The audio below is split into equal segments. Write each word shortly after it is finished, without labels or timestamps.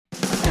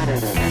I'm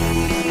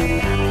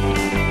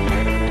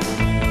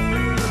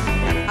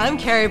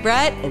Kerry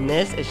Brett, and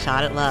this is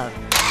Shot at Love.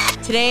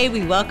 Today,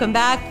 we welcome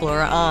back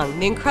Flora Ong,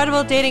 the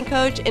incredible dating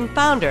coach and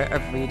founder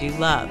of Redo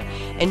Love,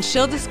 and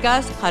she'll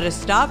discuss how to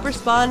stop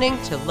responding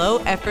to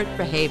low-effort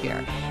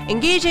behavior.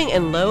 Engaging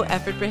in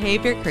low-effort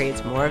behavior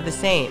creates more of the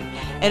same.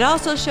 It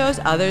also shows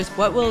others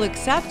what we'll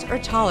accept or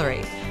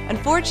tolerate.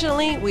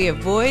 Unfortunately, we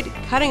avoid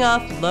cutting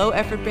off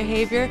low-effort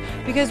behavior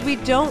because we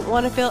don't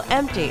want to feel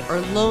empty or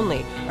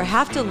lonely or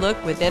have to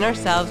look within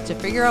ourselves to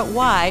figure out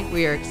why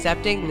we are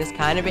accepting this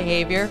kind of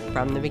behavior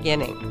from the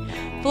beginning.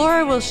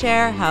 Flora will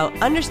share how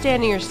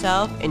understanding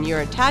yourself and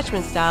your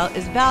attachment style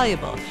is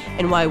valuable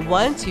and why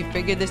once you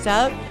figure this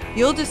out,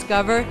 you'll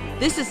discover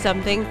this is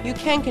something you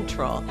can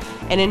control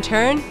and in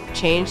turn,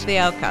 change the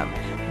outcome.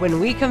 When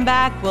we come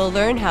back, we'll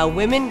learn how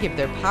women give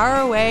their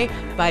power away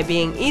by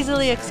being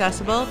easily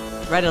accessible,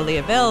 readily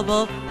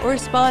available, or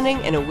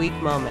responding in a weak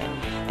moment.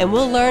 And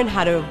we'll learn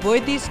how to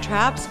avoid these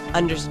traps,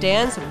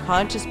 understand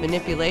subconscious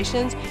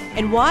manipulations,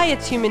 and why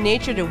it's human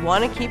nature to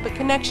want to keep a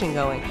connection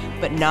going,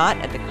 but not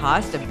at the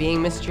cost of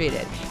being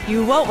mistreated.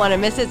 You won't want to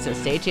miss it, so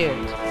stay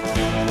tuned.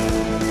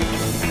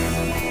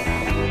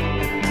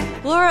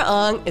 Flora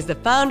Ong is the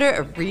founder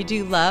of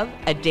Redo Love,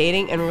 a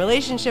dating and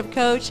relationship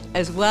coach,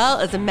 as well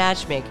as a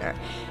matchmaker.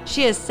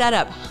 She has set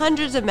up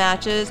hundreds of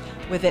matches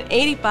with an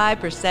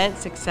 85%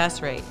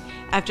 success rate.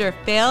 After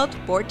a failed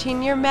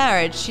 14-year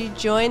marriage, she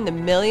joined the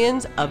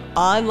millions of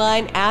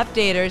online app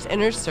daters in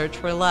her search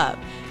for love.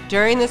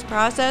 During this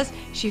process,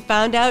 she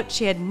found out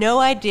she had no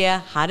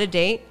idea how to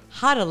date,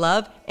 how to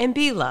love, and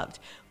be loved.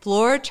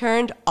 Flora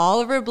turned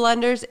all of her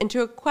blunders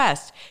into a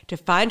quest to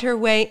find her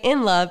way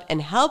in love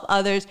and help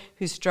others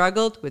who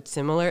struggled with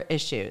similar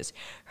issues.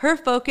 Her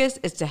focus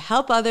is to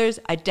help others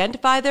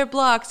identify their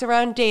blocks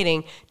around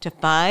dating to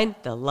find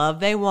the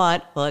love they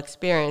want while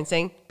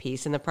experiencing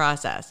peace in the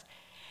process.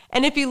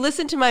 And if you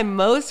listen to my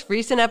most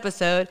recent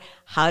episode,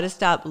 How to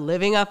Stop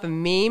Living Off a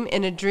Meme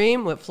in a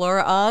Dream with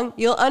Flora Ong,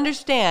 you'll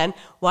understand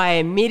why I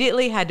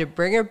immediately had to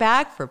bring her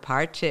back for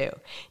part 2.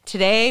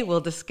 Today,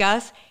 we'll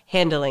discuss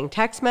handling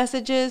text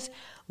messages,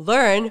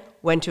 learn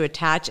when to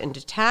attach and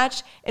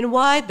detach, and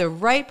why the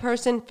right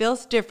person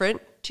feels different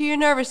to your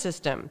nervous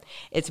system.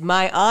 It's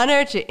my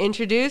honor to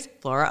introduce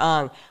Flora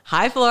Ong.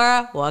 Hi,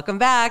 Flora. Welcome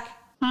back.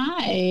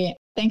 Hi.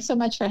 Thanks so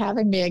much for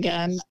having me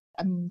again.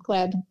 I'm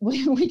glad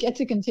we get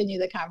to continue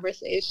the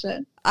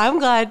conversation. I'm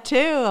glad too.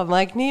 I'm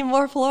like, need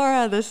more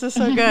Flora. This is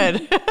so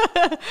good.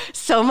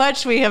 So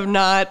much we have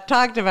not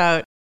talked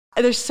about.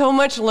 There's so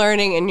much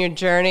learning in your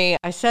journey.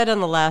 I said on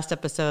the last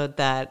episode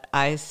that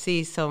I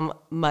see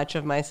so much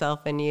of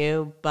myself in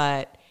you,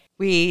 but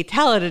we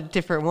tell it a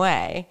different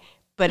way.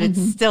 But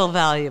it's still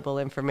valuable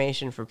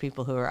information for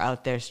people who are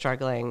out there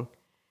struggling,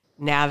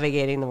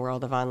 navigating the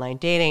world of online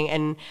dating.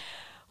 And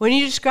when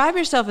you describe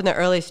yourself in the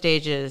early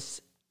stages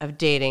of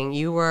dating,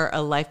 you were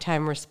a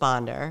lifetime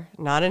responder,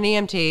 not an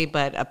EMT,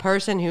 but a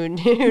person who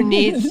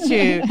needs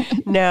to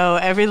know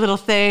every little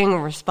thing,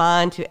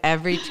 respond to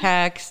every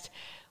text,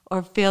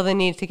 or feel the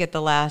need to get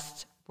the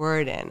last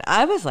word in.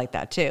 I was like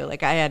that too.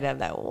 Like I had to have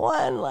that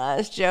one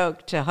last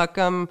joke to hook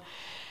them.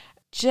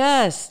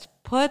 Just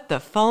put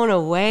the phone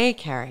away,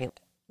 Kerry.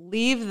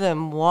 Leave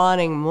them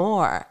wanting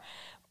more.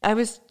 I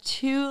was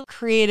too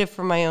creative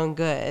for my own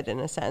good, in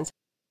a sense.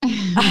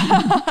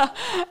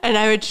 And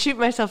I would shoot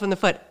myself in the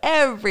foot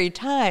every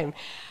time.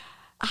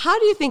 How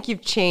do you think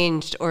you've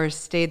changed or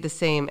stayed the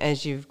same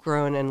as you've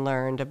grown and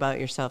learned about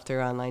yourself through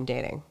online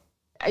dating?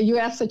 You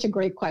asked such a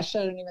great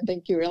question. I don't even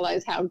think you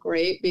realize how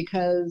great,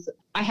 because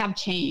I have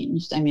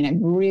changed. I mean,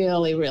 I've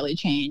really, really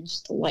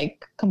changed,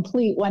 like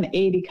complete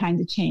 180 kind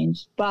of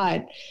change.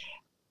 But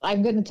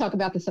I'm going to talk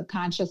about the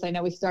subconscious. I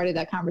know we started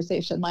that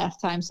conversation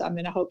last time, so I'm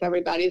going to hope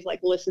everybody's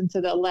like listened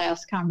to the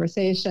last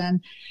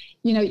conversation.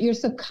 You know, your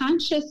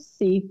subconscious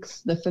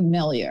seeks the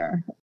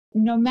familiar.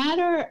 No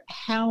matter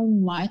how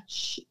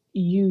much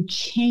you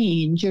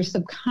change, your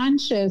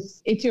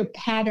subconscious, it's your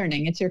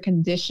patterning, it's your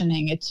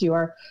conditioning, it's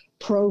your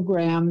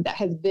program that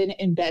has been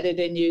embedded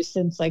in you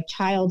since like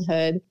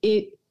childhood.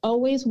 It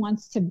always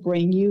wants to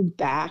bring you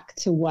back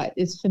to what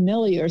is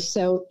familiar.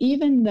 So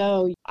even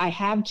though I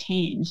have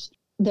changed,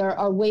 there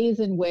are ways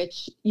in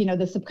which, you know,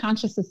 the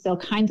subconscious is still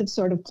kind of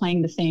sort of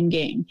playing the same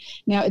game.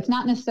 Now, it's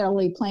not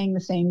necessarily playing the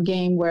same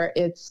game where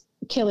it's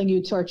killing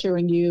you,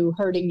 torturing you,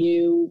 hurting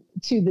you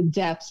to the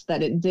depths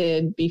that it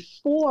did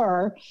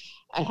before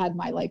I had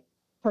my like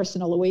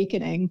personal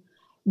awakening,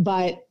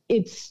 but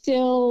it's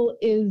still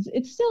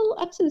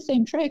up to the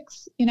same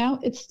tricks, you know,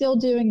 it's still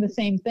doing the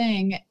same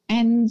thing.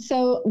 And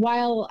so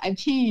while I've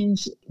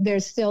changed,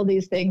 there's still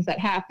these things that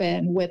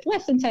happen with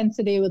less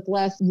intensity, with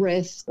less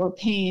risk or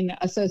pain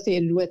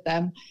associated with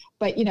them.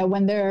 But, you know,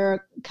 when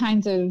they're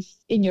kind of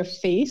in your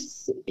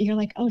face, you're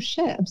like, oh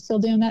shit, I'm still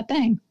doing that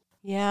thing.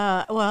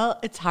 Yeah, well,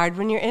 it's hard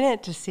when you're in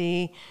it to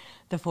see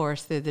the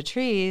forest through the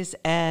trees.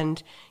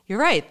 And you're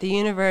right, the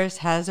universe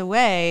has a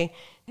way.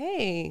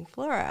 Hey,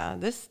 Flora,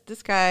 this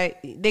guy,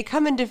 they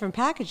come in different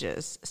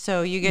packages.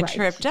 So you get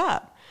tripped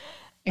up.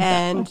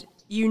 Exactly. And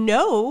you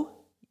know,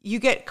 you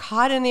get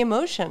caught in the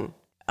emotion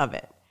of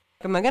it.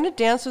 Am I going to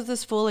dance with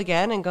this fool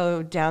again and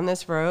go down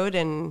this road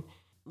and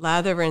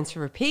lather, rinse,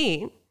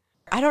 repeat?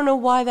 I don't know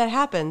why that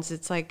happens.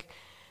 It's like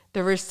the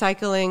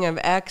recycling of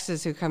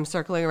exes who come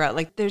circling around.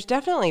 Like, there's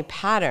definitely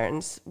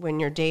patterns when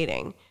you're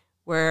dating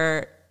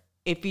where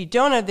if you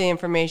don't have the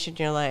information,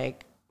 you're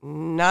like,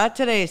 not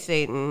today,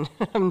 Satan.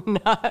 I'm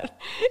not,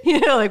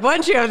 like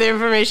once you have the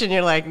information,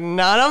 you're like,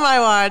 not on my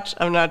watch.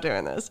 I'm not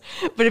doing this.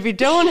 But if you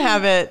don't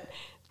have it,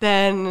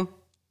 then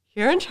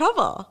you're in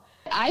trouble.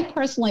 I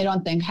personally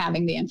don't think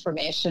having the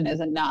information is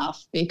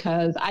enough,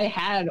 because I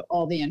had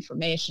all the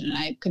information and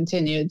I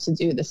continued to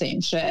do the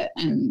same shit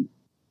and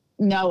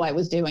know I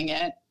was doing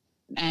it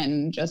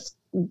and just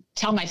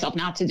tell myself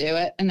not to do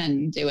it and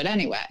then do it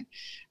anyway.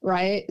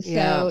 Right.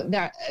 Yeah.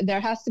 So there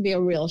has to be a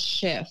real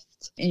shift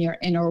in your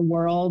inner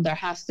world. There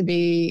has to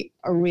be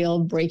a real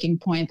breaking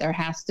point. There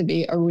has to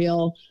be a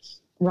real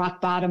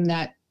rock bottom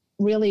that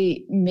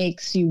really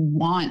makes you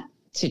want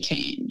to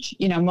change.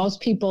 Most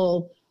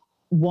people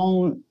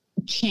won't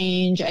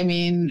change. I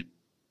mean,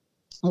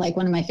 like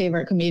one of my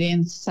favorite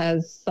comedians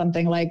says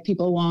something like,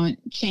 people won't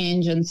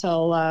change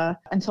until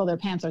their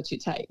pants are too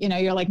tight.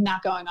 You're like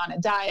not going on a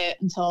diet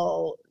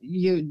until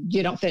you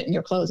don't fit in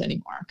your clothes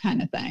anymore,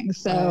 kind of thing.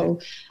 So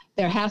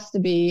There has to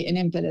be an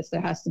impetus.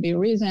 There has to be a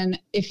reason.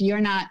 If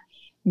you're not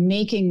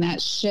making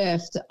that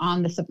shift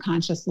on the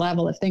subconscious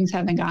level, if things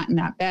haven't gotten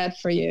that bad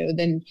for you,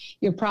 then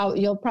you'll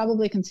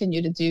probably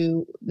continue to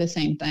do the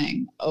same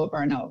thing over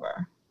and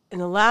over. In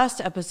the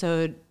last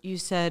episode, you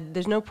said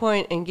there's no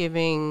point in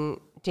giving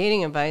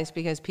dating advice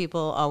because people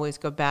always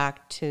go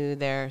back to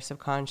their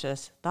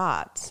subconscious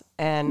thoughts.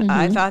 And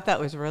I thought that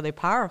was really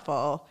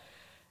powerful.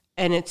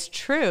 And it's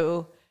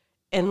true,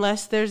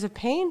 unless there's a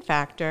pain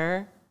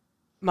factor.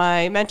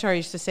 My mentor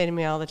used to say to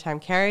me all the time,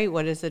 Kerry,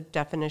 what is the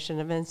definition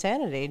of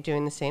insanity?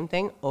 Doing the same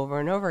thing over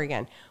and over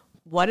again.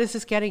 What is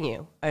this getting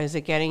you? Is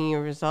it getting you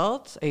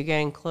results? Are you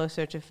getting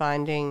closer to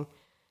finding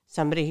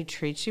somebody who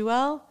treats you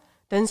well?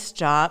 Then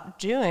stop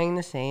doing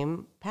the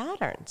same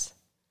patterns.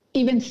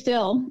 Even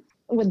still,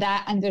 with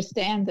that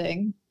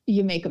understanding,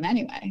 you make them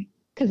anyway.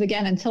 Because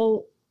again,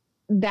 until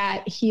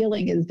that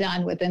healing is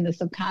done within the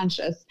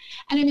subconscious.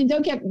 And I mean,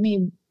 don't get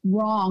me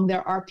wrong,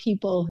 there are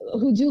people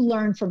who do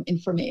learn from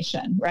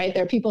information, right?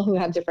 There are people who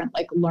have different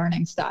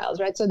learning styles,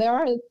 right? So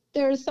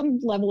there's some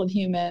level of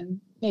human,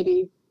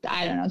 maybe,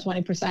 I don't know,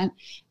 20%,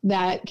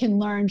 that can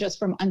learn just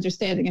from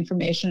understanding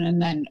information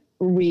and then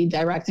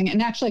redirecting.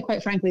 And actually,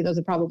 quite frankly, those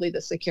are probably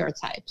the secure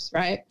types,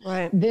 right?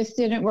 Right. This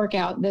didn't work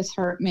out. This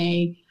hurt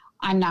me.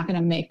 I'm not going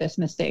to make this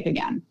mistake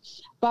again.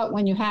 But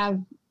when you have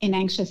an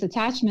anxious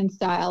attachment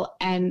style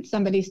and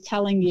somebody's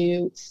telling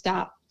you,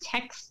 stop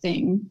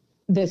texting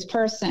this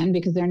person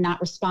because they're not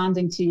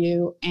responding to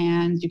you,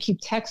 and you keep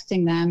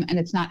texting them and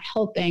it's not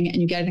helping and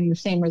you're getting the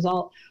same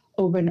result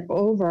over and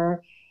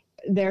over,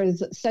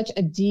 there's such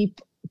a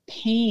deep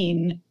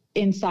pain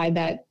inside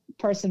that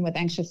person with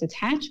anxious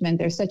attachment.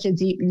 There's such a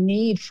deep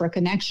need for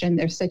connection.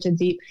 There's such a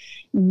deep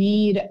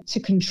need to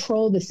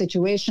control the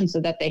situation so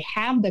that they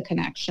have the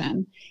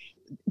connection.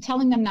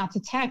 Telling them not to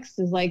text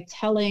is like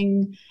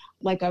telling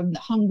a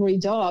hungry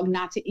dog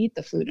not to eat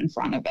the food in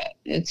front of it.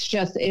 It's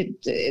just,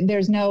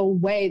 there's no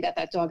way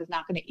that dog is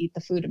not going to eat the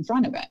food in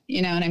front of it.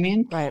 You know what I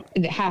mean? Right.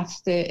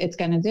 It's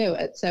going to do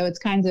it. So it's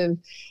kind of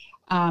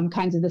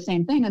the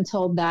same thing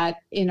until that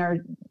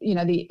inner,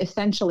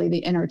 essentially the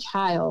inner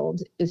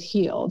child is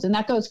healed. And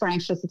that goes for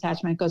anxious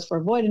attachment, it goes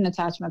for avoidant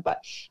attachment,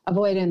 but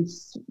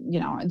avoidance,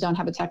 don't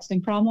have a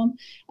texting problem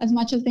as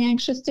much as the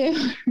anxious do.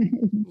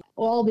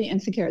 All the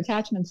insecure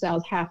attachment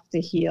styles have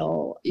to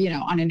heal,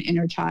 on an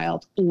inner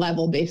child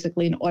level,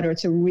 basically, in order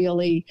to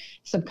really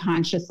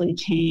subconsciously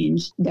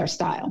change their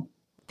style.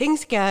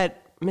 Things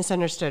get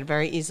misunderstood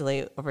very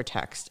easily over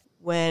text.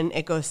 When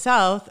it goes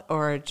south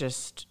or it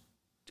just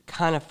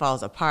kind of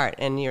falls apart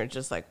and you're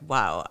just like,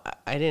 wow,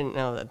 I didn't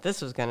know that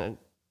this was going to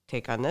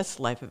take on this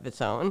life of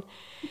its own.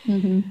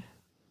 Mm-hmm.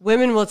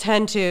 Women will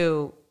tend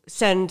to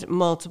send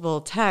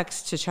multiple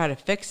texts to try to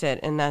fix it,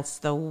 and that's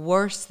the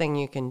worst thing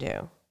you can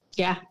do.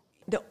 Yeah.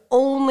 The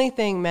only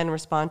thing men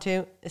respond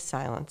to is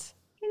silence.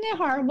 Isn't it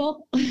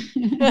horrible?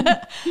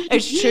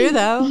 It's true,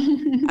 though.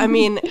 I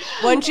mean,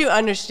 once you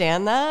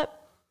understand that,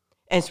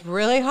 it's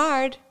really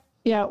hard.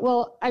 Yeah,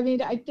 well, I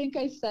mean, I think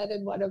I said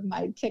in one of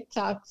my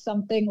TikToks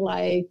something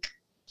like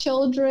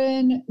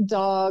children,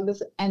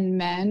 dogs, and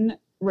men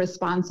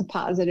respond to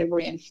positive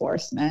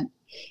reinforcement.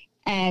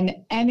 And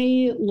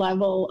any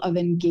level of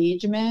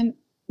engagement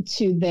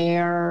to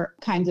their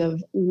kind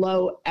of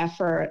low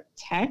effort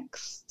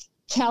text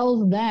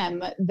tells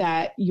them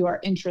that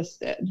you're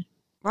interested.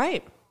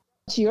 Right.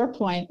 To your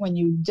point, when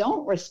you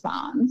don't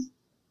respond,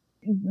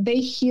 they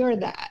hear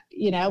that,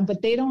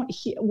 but they don't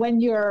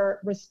when you're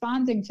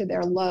responding to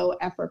their low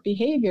effort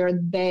behavior,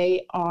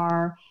 they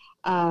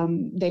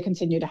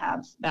continue to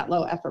have that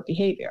low effort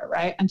behavior,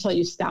 right? Until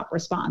you stop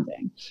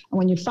responding. And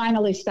when you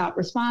finally stop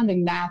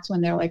responding, that's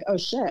when they're like, oh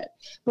shit.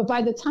 But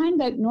by the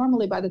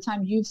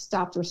time you've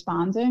stopped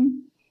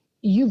responding,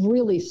 you've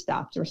really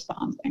stopped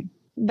responding.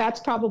 That's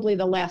probably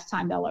the last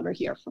time they'll ever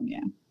hear from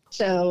you.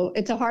 So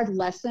it's a hard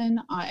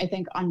lesson, I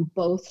think, on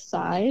both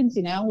sides,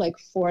 like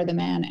for the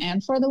man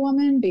and for the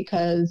woman,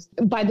 because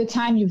by the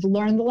time you've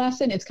learned the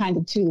lesson, it's kind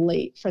of too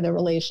late for the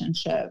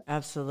relationship.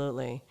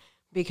 Absolutely.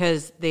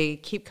 Because they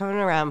keep coming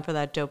around for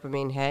that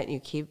dopamine hit. You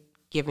keep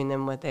giving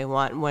them what they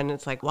want when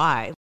it's like,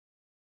 why?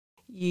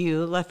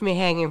 You left me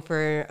hanging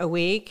for a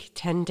week,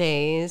 10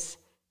 days,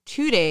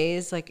 2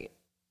 days, like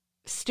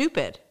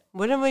stupid.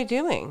 What am I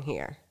doing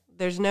here?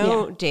 There's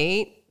no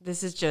date.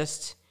 This is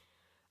just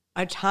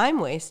a time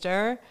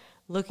waster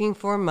looking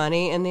for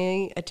money in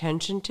the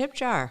attention tip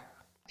jar.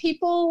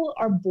 People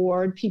are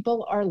bored.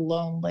 People are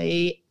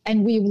lonely.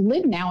 And we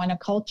live now in a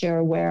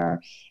culture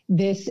where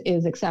this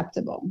is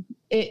acceptable.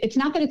 It's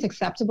not that it's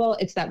acceptable.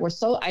 It's that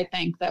I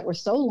think that we're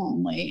so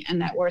lonely and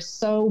that we're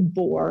so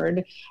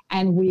bored.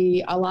 And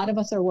a lot of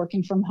us are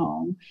working from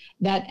home,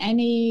 that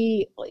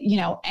any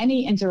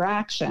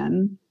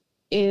interaction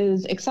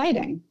is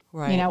exciting.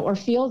 Right. Or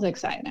feels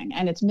exciting,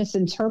 and it's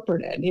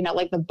misinterpreted,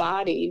 like the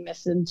body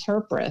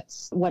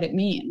misinterprets what it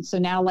means. So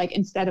now, like,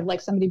 instead of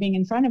like somebody being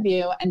in front of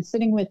you and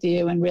sitting with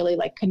you and really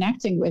like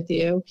connecting with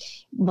you,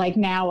 like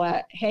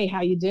now, hey,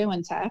 how you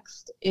doing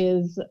text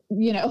is,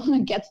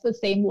 gets the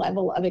same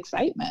level of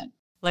excitement.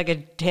 Like a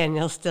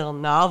Daniel Steele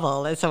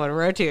novel that someone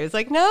wrote to you. It's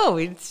like, no,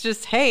 it's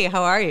just, hey,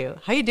 how are you?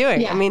 How you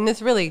doing? Yeah. I mean,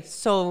 there's really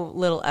so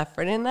little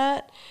effort in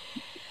that.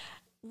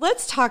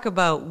 Let's talk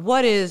about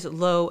what is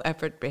low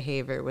effort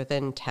behavior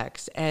within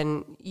text.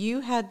 And you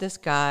had this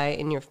guy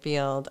in your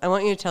field. I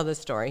want you to tell this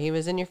story. He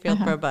was in your field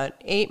for about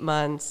 8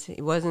 months. He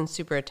wasn't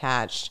super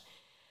attached.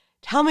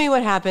 Tell me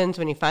what happens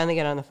when you finally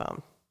get on the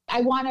phone.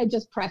 I want to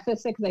just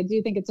preface it because I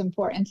do think it's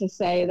important to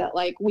say that,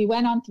 like, we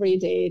went on 3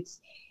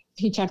 dates.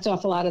 He checked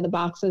off a lot of the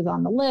boxes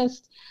on the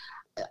list.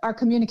 Our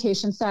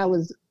communication style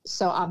was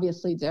so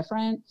obviously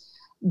different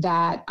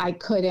that I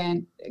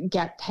couldn't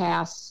get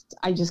past.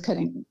 I just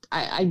couldn't.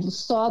 I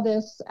saw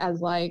this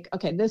as like,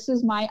 okay, this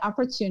is my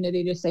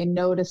opportunity to say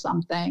no to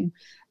something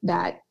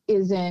that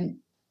isn't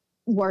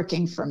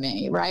working for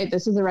me, right?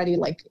 This is already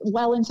like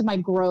well into my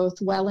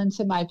growth, well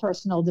into my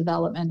personal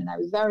development. And I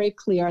was very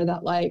clear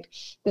that, like,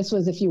 this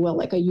was, if you will,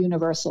 like a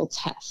universal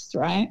test,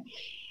 right?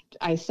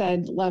 I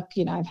said, look,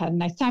 I've had a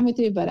nice time with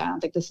you, but I don't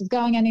think this is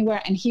going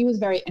anywhere. And he was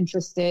very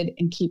interested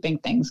in keeping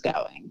things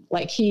going.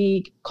 Like,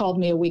 he called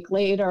me a week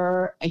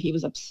later. He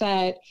was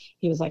upset.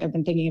 He was like, I've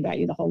been thinking about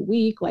you the whole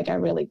week. Like, I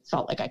really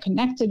felt like I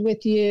connected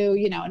with you,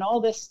 and all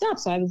this stuff.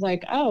 So I was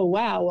like, oh,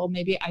 wow, well,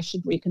 maybe I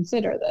should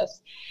reconsider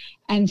this.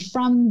 And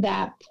from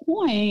that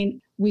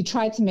point, we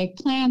tried to make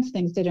plans.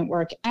 Things didn't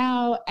work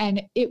out.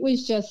 And it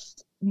was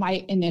just,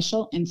 my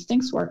initial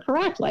instincts were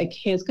correct. Like,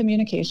 his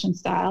communication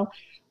style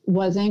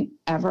wasn't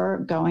ever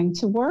going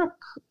to work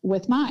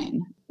with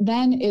mine.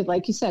 Then it,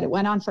 like you said, it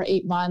went on for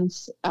 8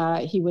 months.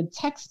 He would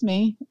text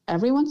me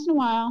every once in a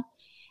while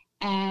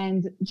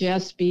and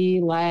just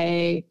be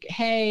like,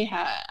 hey,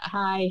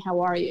 hi, how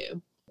are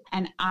you?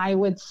 And I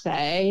would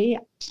say,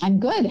 I'm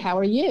good. How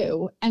are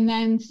you? And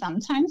then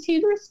sometimes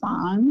he'd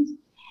respond,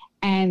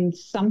 and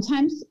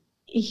sometimes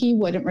he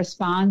wouldn't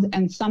respond.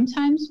 And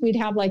sometimes we'd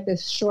have like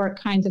this short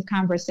kinds of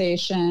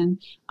conversation.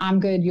 I'm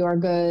good. You're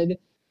good.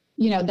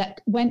 That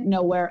went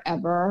nowhere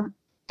ever.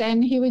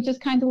 Then he would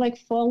just kind of like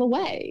fall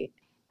away.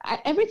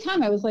 Every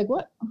time I was like,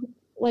 what?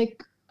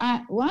 Like,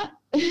 what?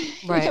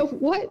 Right.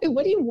 What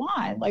do you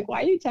want? Like,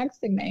 why are you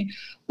texting me?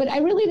 But I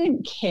really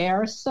didn't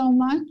care so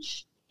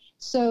much.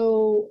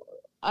 So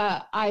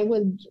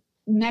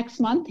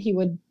next month he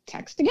would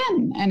text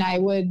again, and I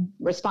would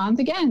respond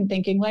again,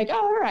 thinking like, oh,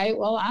 all right,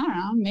 well, I don't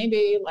know,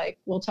 maybe like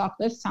we'll talk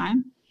this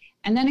time.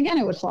 And then again,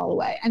 it would fall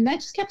away. And that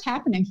just kept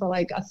happening for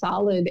like a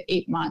solid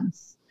 8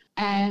 months.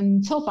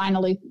 Until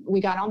finally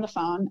we got on the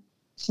phone.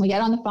 We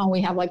get on the phone,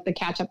 we have like the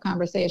catch-up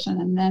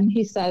conversation. And then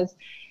he says,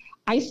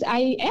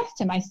 I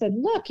asked him, I said,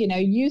 look,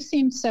 you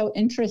seemed so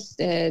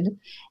interested.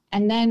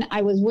 And then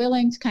I was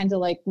willing to kind of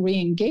like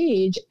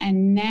re-engage.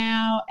 And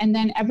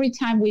then every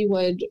time we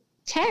would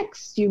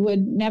text, you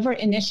would never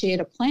initiate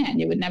a plan.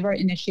 You would never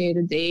initiate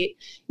a date.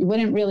 You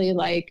wouldn't really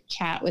like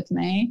chat with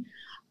me.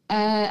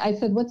 I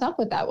said, what's up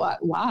with that?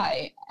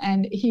 Why?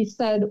 And he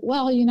said,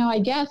 well,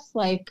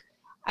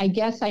 I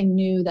guess I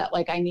knew that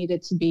like I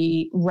needed to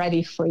be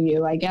ready for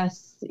you. I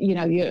guess,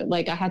 you're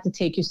like, I had to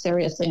take you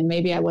seriously, and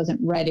maybe I wasn't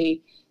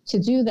ready to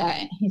do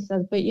that. And he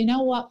says, but you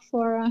know what,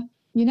 Flora,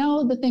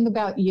 the thing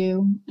about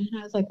you? And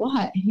I was like,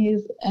 what?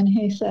 And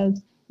he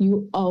says,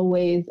 you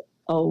always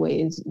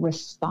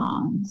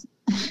respond.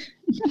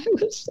 And I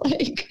was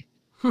like,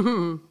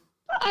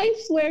 I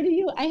swear to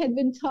you, I had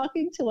been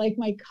talking to like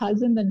my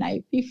cousin the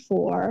night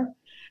before,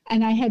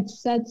 and I had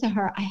said to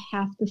her, I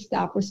have to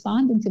stop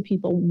responding to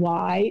people.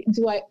 Why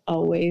do I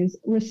always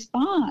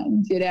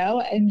respond?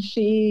 And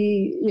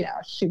she,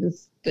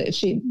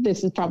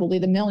 this is probably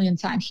the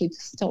millionth time she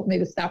just told me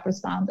to stop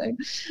responding.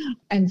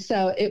 And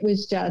so it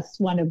was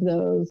just one of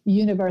those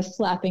universe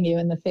slapping you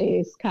in the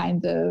face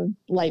kind of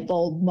light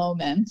bulb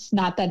moments.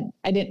 Not that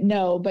I didn't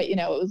know, but, it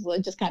was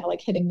just kind of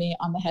like hitting me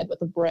on the head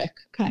with a brick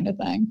kind of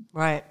thing.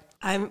 Right.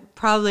 I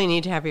probably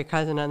need to have your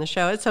cousin on the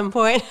show at some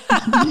point.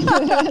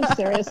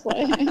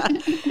 Seriously.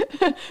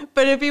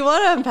 But if you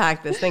want to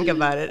unpack this, think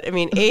about it. I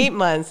mean, 8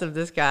 months of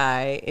this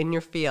guy in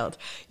your field.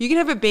 You can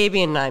have a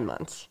baby in 9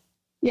 months.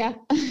 Yeah.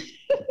 This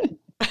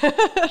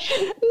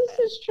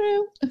is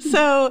true.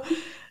 So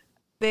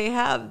they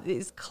have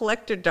these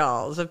collector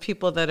dolls of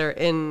people that are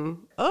in,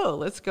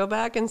 let's go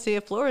back and see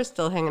if Flora's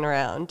still hanging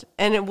around.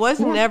 And it was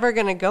never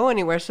going to go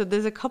anywhere. So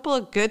there's a couple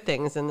of good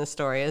things in the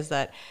story is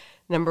that,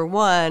 number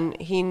one,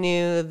 he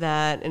knew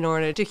that in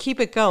order to keep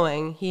it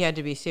going, he had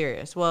to be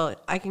serious. Well,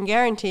 I can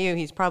guarantee you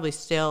he's probably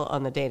still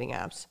on the dating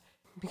apps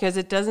because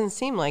it doesn't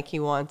seem like he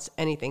wants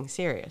anything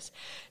serious.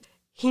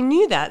 He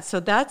knew that, so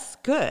that's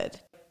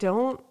good.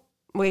 Don't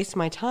waste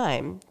my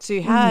time. So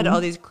you had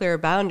all these clear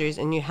boundaries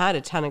and you had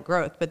a ton of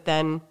growth. But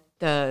then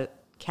the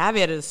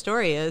caveat of the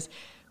story is,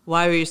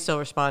 why were you still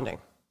responding?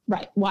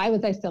 Right. Why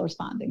was I still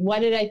responding? What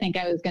did I think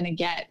I was going to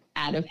get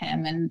out of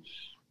him? And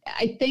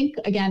I think,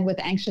 again, with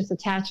anxious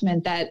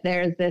attachment, that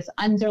there's this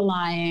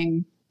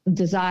underlying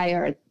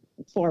desire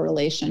for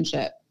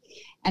relationship.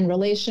 And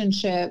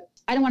relationship,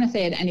 I don't want to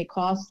say at any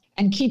cost,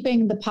 and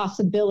keeping the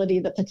possibility,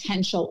 the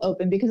potential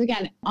open. Because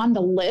again, on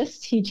the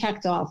list, he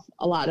checked off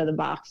a lot of the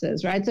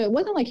boxes, right? So it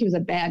wasn't like he was a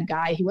bad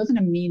guy. He wasn't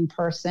a mean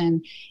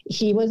person.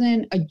 He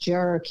wasn't a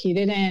jerk. He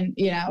didn't,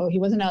 he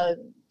wasn't a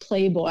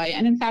playboy.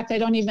 And in fact, I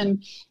don't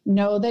even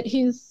know that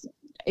he is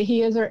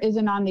or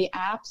isn't on the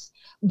apps,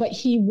 but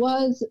he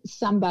was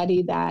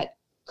somebody that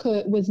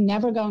was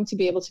never going to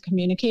be able to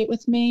communicate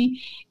with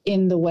me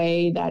in the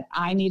way that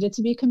I needed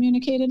to be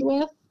communicated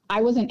with.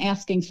 I wasn't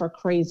asking for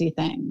crazy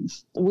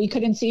things. We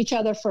couldn't see each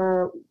other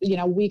for,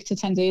 a week to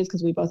 10 days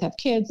because we both have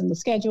kids and the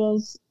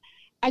schedules.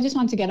 I just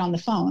wanted to get on the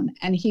phone.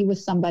 And he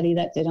was somebody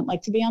that didn't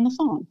like to be on the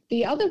phone.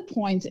 The other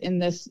point in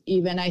this,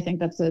 even, I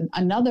think that's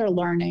another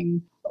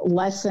learning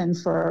lesson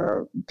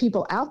for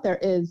people out there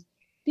is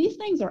these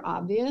things are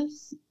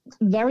obvious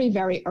very,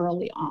 very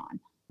early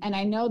on. And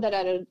I know that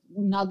at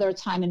another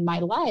time in my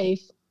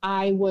life,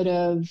 I would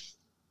have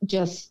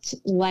just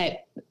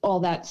let all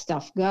that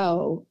stuff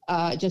go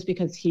just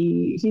because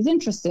he's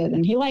interested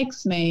and he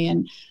likes me.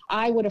 And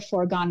I would have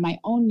foregone my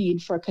own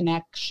need for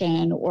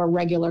connection or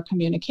regular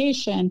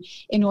communication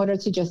in order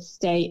to just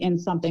stay in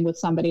something with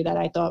somebody that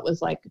I thought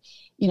was like,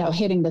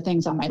 hitting the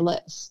things on my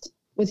list.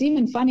 What's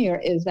even funnier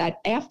is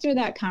that after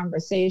that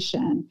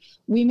conversation,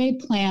 we made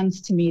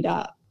plans to meet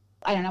up.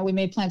 I don't know, we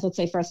made plans, let's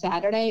say, for a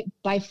Saturday.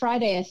 By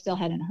Friday, I still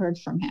hadn't heard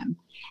from him.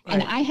 Right.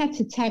 And I had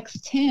to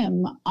text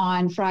him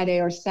on Friday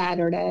or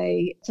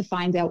Saturday to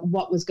find out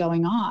what was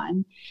going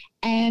on.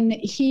 And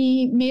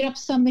he made up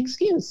some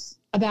excuse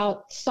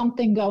about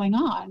something going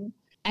on.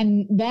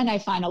 And then I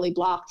finally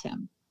blocked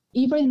him.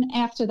 Even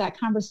after that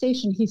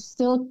conversation, he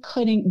still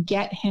couldn't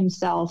get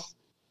himself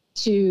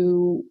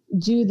to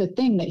do the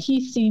thing that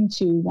he seemed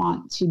to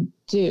want to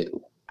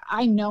do.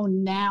 I know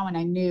now, and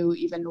I knew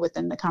even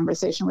within the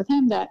conversation with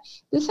him, that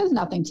this has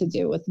nothing to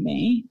do with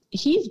me.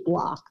 He's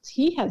blocked.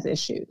 He has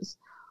issues.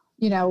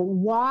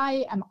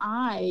 Why am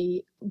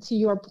I, to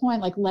your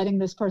point, like letting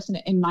this person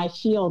in my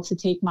field to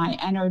take my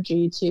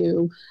energy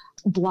to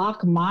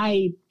block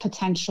my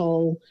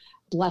potential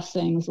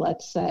blessings,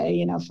 let's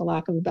say, for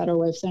lack of a better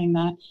way of saying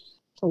that,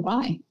 for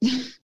why?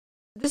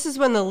 This is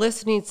when the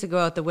list needs to go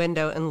out the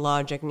window and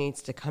logic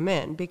needs to come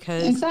in,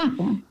 because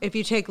exactly. If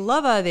you take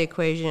love out of the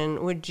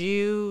equation, would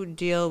you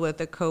deal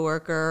with a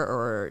coworker,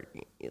 or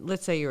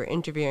let's say you were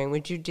interviewing,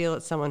 would you deal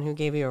with someone who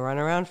gave you a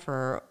runaround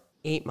for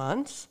 8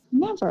 months?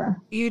 Never.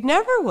 You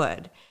never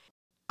would.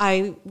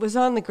 I was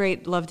on the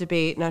Great Love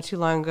Debate not too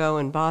long ago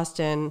in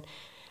Boston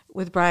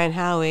with Brian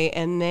Howie,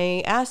 and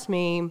they asked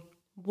me,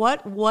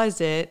 what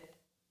was it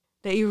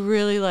that you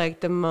really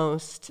liked the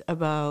most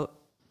about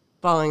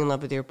falling in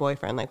love with your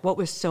boyfriend? Like, what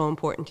was so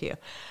important to you?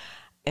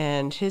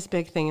 And his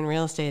big thing in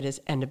real estate is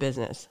end of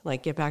business.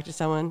 Like, get back to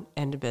someone,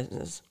 end of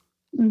business.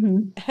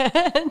 Mm-hmm.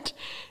 And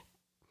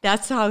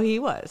that's how he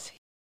was.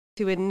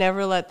 He would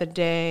never let the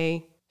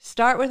day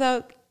start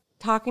without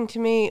talking to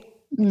me.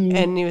 Mm-hmm.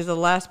 And he was the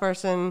last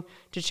person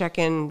to check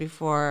in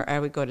before I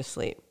would go to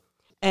sleep.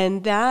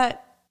 And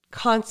that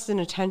constant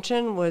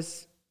attention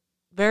was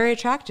very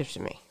attractive to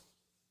me.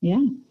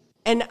 Yeah.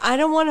 And I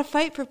don't want to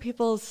fight for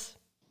people's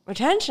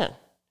attention.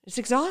 It's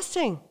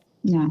exhausting.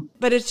 Yeah.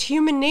 But it's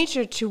human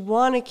nature to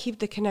want to keep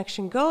the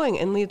connection going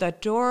and leave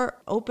that door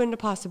open to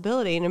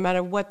possibility, no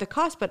matter what the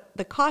cost. But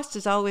the cost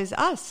is always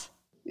us.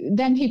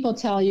 Then people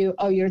tell you,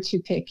 oh, you're too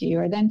picky.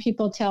 Or then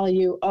people tell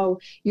you, oh,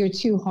 you're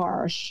too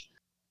harsh.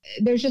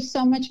 There's just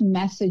so much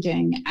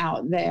messaging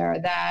out there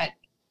that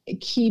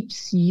it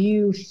keeps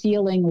you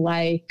feeling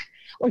like,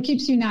 or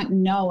keeps you not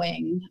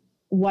knowing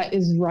what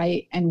is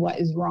right and what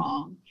is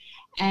wrong.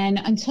 And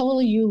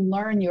until you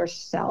learn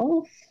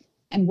yourself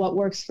and what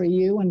works for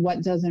you and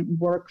what doesn't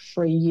work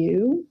for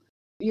you,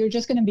 you're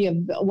just going to be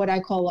what I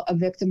call a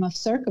victim of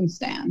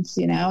circumstance.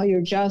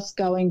 You're just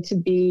going to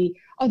be,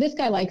 oh, this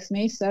guy likes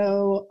me,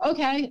 so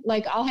okay,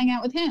 like I'll hang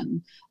out with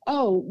him.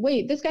 Oh,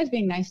 wait, this guy's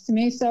being nice to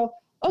me, so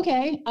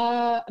okay,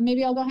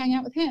 maybe I'll go hang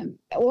out with him.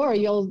 Or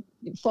you'll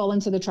fall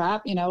into the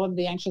trap, of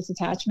the anxious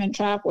attachment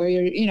trap where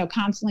you're,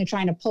 constantly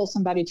trying to pull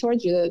somebody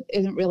towards you that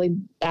isn't really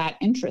that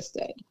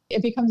interested.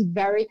 It becomes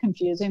very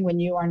confusing when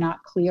you are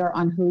not clear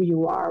on who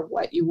you are,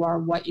 what you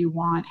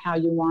want, how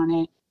you want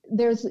it.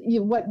 There's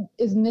what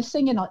is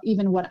missing in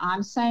even what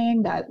I'm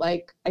saying that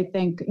I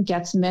think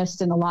gets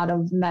missed in a lot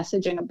of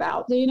messaging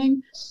about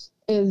dating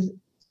is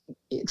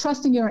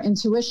trusting your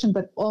intuition,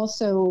 but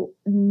also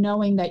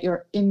knowing that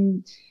your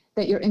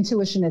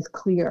intuition is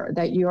clear,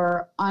 that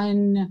you're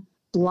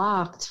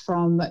unblocked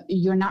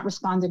you're not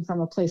responding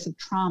from a place of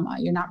trauma.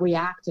 You're not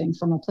reacting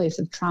from a place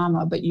of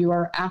trauma, but you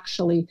are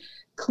actually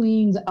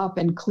cleaned up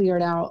and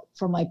cleared out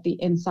from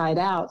the inside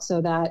out, so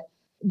that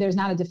there's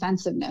not a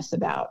defensiveness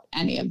about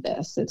any of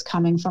this. It's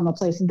coming from a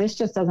place, this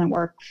just doesn't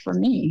work for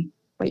me,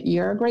 but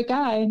you're a great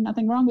guy.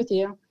 Nothing wrong with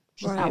you.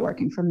 It's just not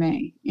working for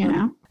me,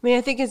 know? I mean,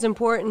 I think it's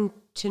important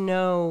to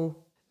know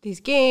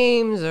these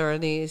games or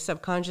these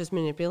subconscious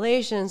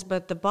manipulations,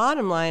 but the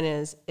bottom line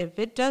is if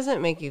it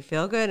doesn't make you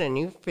feel good and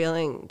you're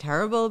feeling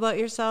terrible about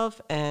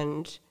yourself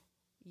and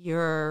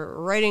you're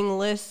writing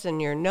lists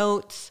and your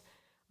notes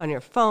on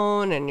your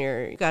phone and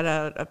you got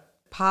a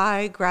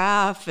pie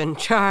graph and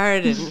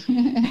chart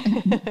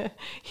and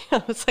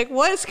it's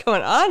what is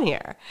going on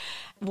here?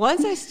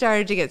 Once I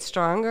started to get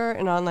stronger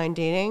in online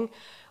dating,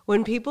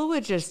 when people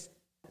would just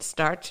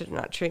start to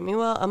not treat me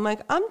well, I'm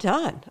I'm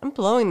done. I'm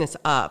blowing this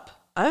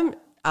up. I'm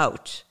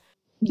out.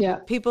 Yeah.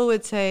 People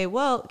would say,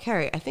 well,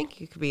 Kerry, I think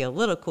you could be a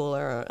little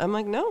cooler. I'm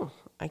no,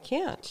 I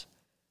can't.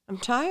 I'm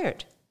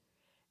tired.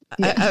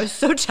 Yeah. I was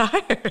so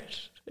tired.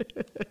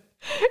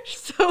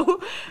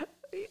 So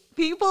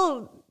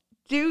people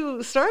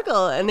do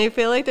struggle and they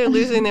feel like they're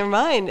losing their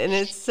mind. And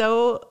it's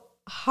so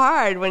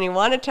hard when you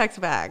want to text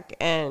back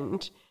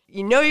and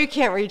you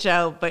can't reach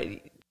out, but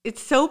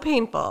it's so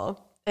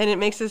painful and it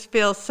makes us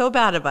feel so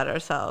bad about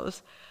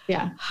ourselves.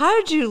 Yeah. How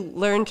did you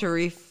learn to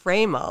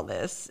reframe all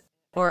this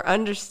or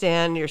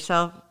understand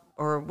yourself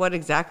or what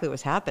exactly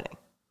was happening?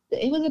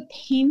 It was a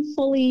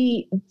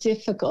painfully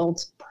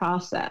difficult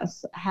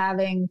process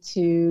having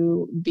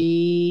to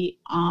be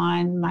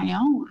on my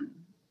own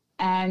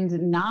and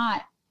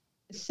not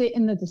sit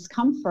in the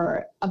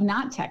discomfort of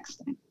not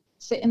texting,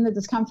 sit in the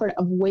discomfort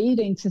of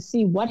waiting to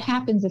see what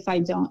happens if I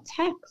don't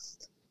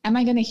text. Am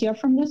I going to hear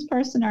from this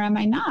person or am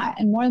I not?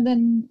 And more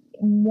than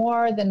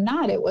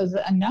not, it was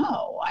a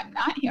no, I'm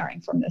not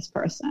hearing from this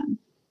person.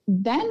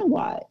 Then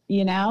what?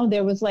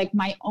 There was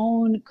my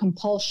own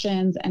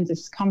compulsions and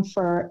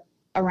discomfort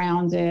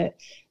around it.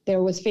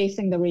 There was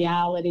facing the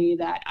reality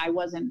that I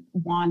wasn't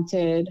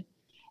wanted.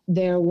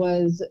 There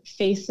was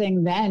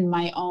facing then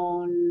my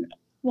own,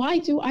 why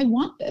do I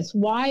want this?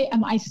 Why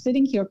am I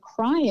sitting here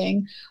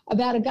crying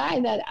about a guy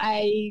that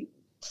I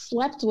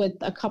slept with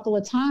a couple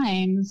of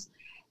times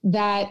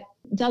that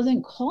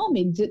doesn't call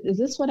me? Is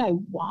this what I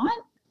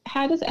want?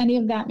 How does any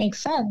of that make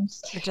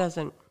sense? It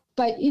doesn't.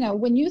 But,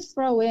 when you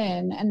throw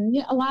in, and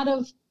a lot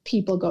of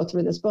people go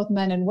through this, both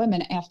men and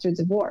women, after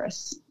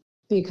divorce,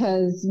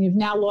 because you've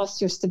now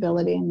lost your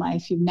stability in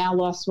life. You've now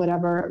lost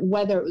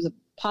whether it was a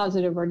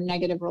positive or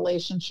negative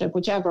relationship,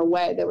 whichever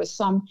way, there was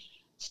some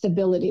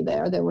stability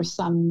there. There was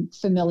some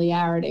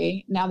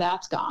familiarity. Now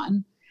that's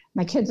gone.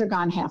 My kids are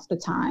gone half the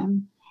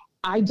time.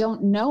 I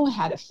don't know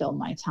how to fill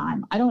my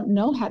time. I don't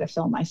know how to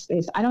fill my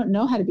space. I don't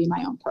know how to be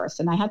my own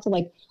person. I had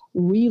to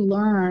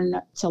relearn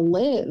to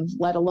live,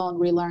 let alone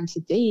relearn to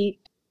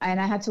date. And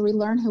I had to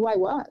relearn who I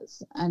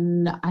was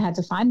and I had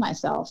to find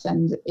myself.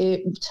 And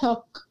it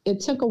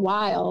took a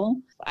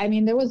while. I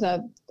mean, there was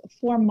a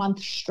 4-month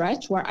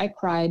stretch where I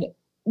cried,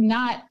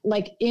 not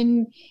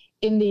in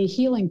the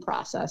healing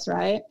process,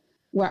 right?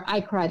 Where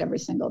I cried every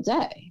single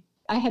day.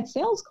 I had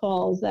sales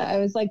calls that I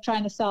was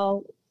trying to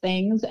sell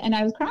things and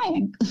I was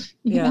crying,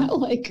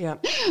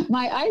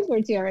 my eyes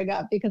were tearing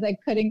up because I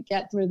couldn't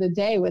get through the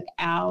day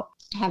without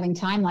having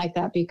time like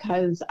that,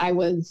 because I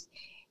was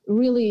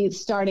really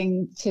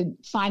starting to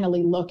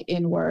finally look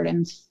inward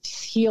and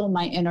heal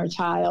my inner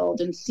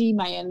child and see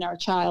my inner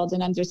child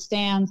and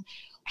understand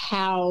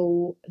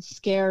how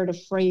scared,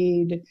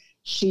 afraid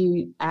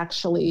she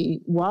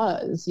actually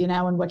was,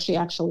 and what she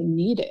actually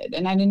needed.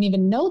 And I didn't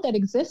even know that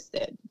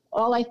existed.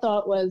 All I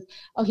thought was,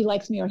 oh, he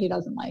likes me or he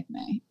doesn't like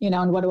me,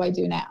 and what do I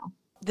do now?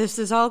 This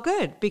is all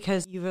good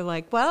because you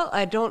were well,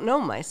 I don't know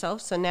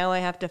myself. So now I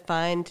have to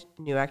find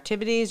new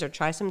activities or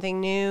try something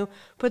new,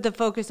 put the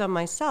focus on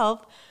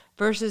myself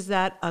versus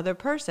that other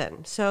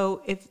person.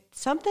 So if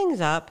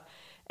something's up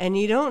and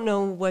you don't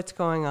know what's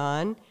going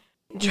on,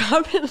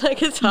 drop it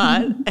like it's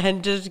hot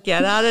and just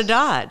get out of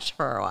Dodge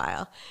for a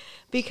while,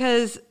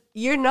 because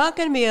you're not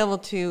going to be able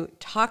to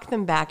talk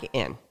them back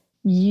in.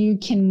 You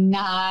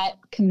cannot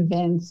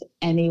convince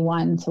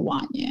anyone to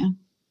want you.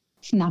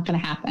 It's not going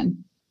to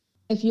happen.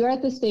 If you're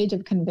at the stage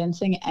of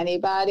convincing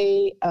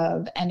anybody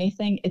of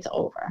anything, it's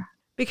over.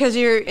 Because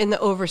you're in the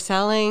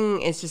overselling,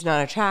 it's just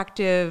not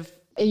attractive.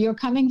 You're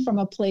coming from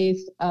a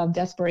place of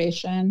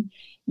desperation.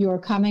 You're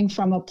coming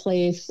from a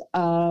place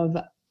of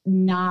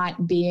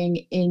not being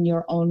in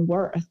your own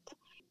worth.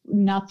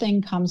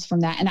 Nothing comes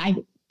from that.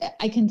 And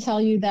I can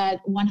tell you that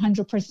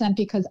 100%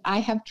 because I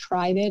have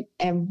tried it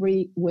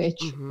every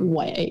which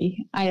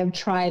way. I have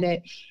tried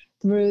it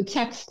through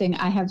texting.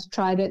 I have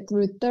tried it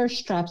through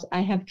thirst traps.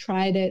 I have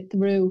tried it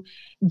through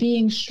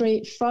being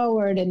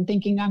straightforward and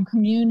thinking I'm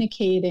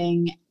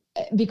communicating.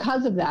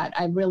 Because of that,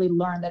 I've really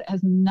learned that it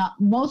has not,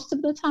 most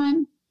of the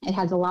time, it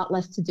has a lot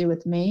less to do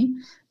with me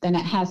than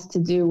it has to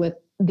do with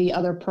the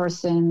other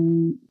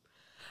person.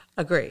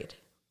 Agreed.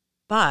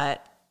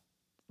 But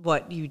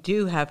what you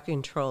do have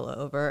control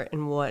over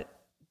and what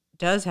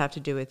does have to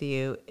do with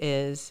you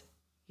is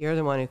you're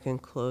the one who can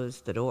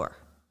close the door.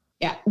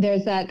 Yeah,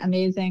 there's that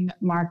amazing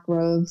Mark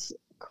Groves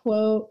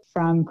quote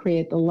from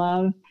Create the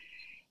Love.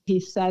 He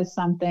says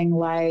something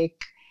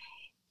like,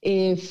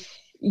 if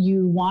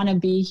you want to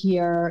be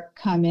here,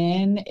 come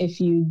in.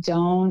 If you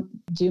don't,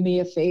 do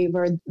me a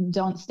favor,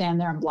 don't stand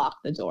there and block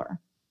the door.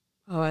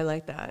 Oh, I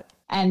like that.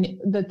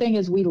 And the thing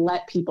is, we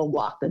let people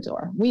block the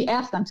door. We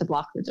ask them to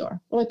block the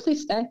door. Well,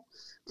 please stay.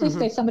 Please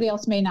stay. Somebody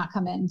else may not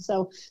come in.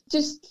 So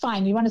just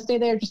fine. You want to stay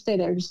there? Just stay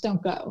there. Just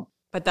don't go.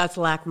 But that's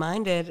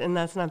lack-minded, and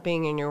that's not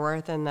being in your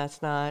worth, and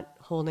that's not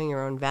holding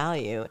your own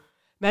value.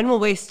 Men will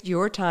waste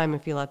your time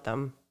if you let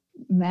them.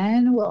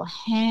 Men will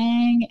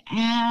hang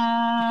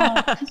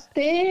out because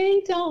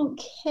they don't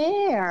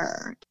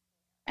care.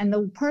 And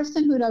the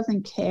person who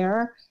doesn't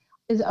care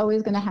is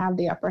always going to have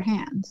the upper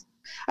hand.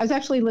 I was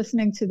actually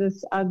listening to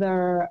this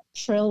other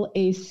Trill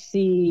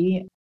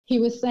AC. He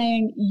was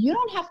saying, you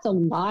don't have to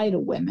lie to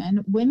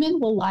women. Women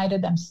will lie to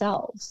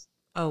themselves.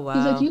 Oh, wow.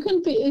 He's like, you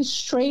can be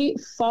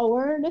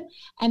straightforward.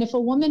 And if a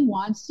woman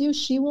wants you,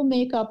 she will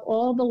make up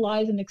all the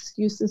lies and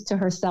excuses to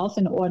herself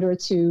in order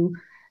to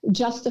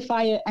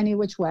justify it any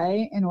which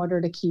way in order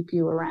to keep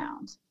you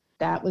around.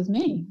 That was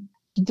me.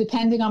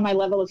 Depending on my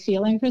level of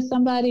feeling for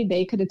somebody,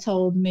 they could have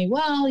told me,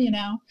 well,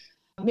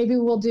 maybe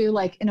we'll do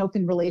like an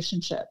open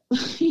relationship,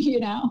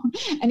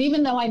 and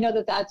even though I know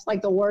that that's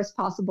like the worst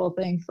possible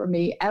thing for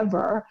me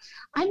ever,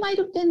 I might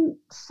have been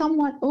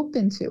somewhat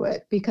open to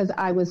it because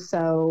I was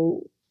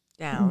so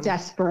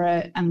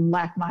desperate and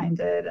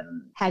lack-minded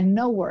and had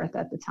no worth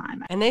at the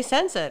time. And they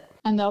sense it.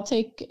 And they'll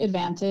take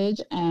advantage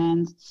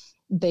and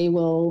they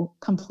will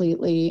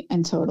completely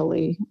and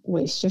totally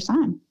waste your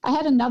time. I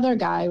had another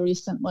guy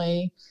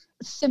recently,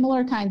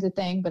 similar kinds of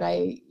thing, but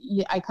I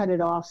cut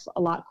it off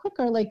a lot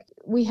quicker. Like,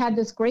 we had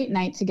this great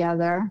night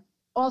together.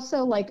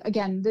 Also, like,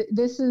 again,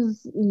 this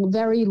is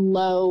very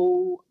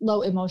low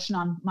emotion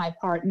on my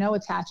part, no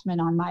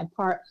attachment on my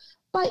part,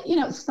 but,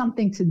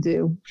 something to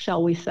do,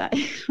 shall we say,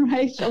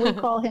 right? Shall we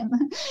call him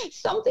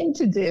something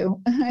to do,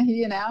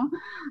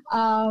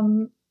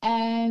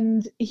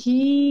 and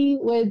he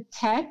would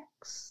texted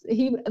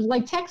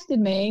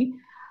me,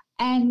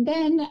 and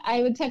then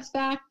I would text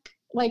back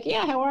like,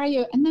 yeah, how are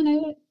you? And then I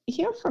would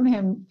hear from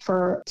him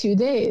for 2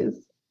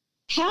 days.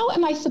 How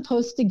am I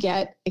supposed to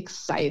get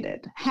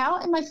excited?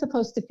 How am I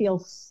supposed to feel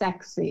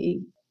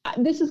sexy?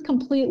 This is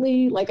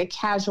completely like a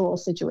casual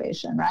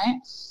situation,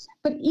 right?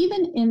 But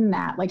even in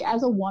that, like,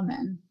 as a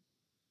woman,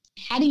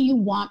 how do you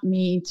want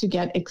me to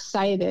get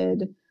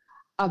excited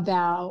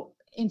about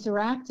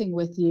interacting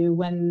with you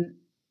when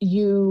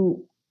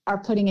you are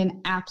putting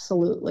in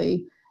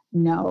absolutely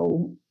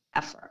no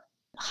effort?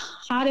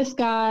 Hottest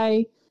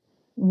guy,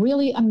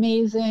 really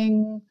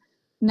amazing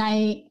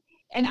night.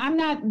 And I'm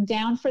not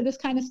down for this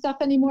kind of stuff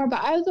anymore,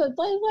 but I was like,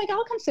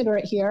 I'll consider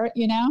it here,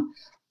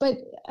 But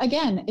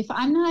again, if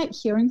I'm not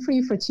hearing from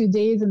you for 2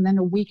 days and then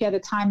a week at a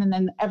time, and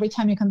then every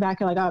time you come back,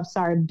 you're like, oh, I'm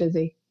sorry,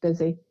 busy.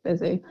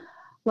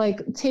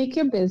 Like, take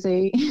your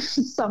busy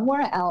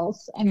somewhere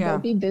else and go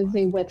be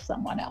busy with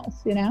someone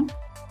else,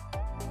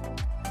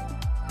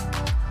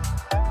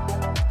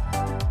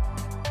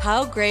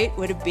 How great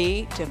would it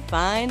be to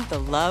find the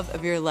love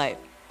of your life?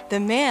 The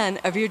man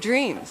of your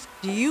dreams.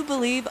 Do you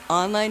believe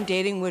online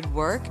dating would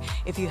work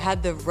if you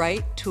had the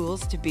right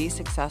tools to be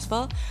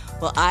successful?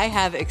 Well, I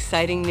have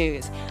exciting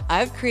news.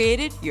 I've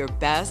created your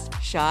Best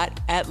Shot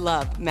at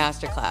Love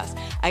Masterclass.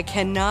 I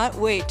cannot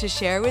wait to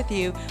share with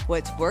you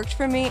what's worked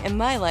for me in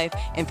my life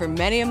and for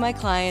many of my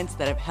clients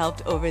that have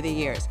helped over the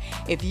years.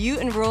 If you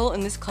enroll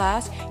in this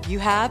class, you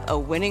have a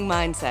winning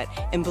mindset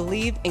and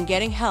believe in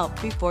getting help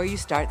before you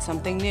start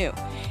something new.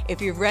 If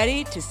you're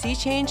ready to see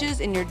changes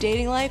in your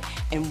dating life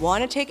and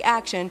want to take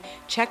action,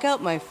 check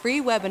out my free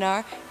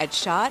webinar at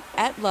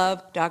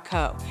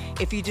shotatlove.co.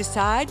 If you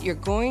decide you're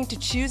going to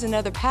choose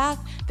another path,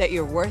 that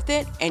you're worth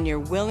it, and you're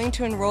willing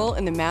to enroll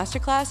in the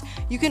masterclass,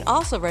 you can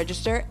also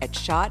register at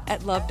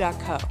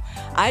shotatlove.co.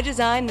 I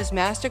designed this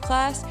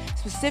masterclass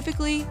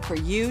specifically for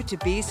you to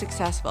be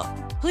successful.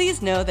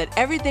 Please know that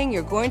everything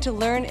you're going to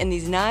learn in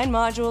these 9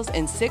 modules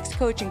and 6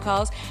 coaching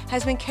calls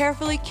has been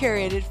carefully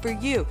curated for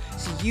you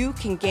so you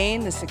can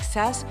gain the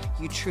success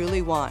you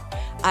truly want.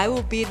 I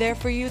will be there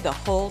for you the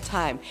whole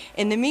time.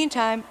 In the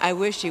meantime, I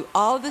wish you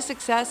all the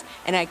success,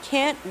 and I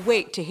can't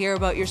wait to hear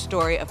about your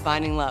story of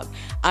finding love.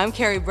 I'm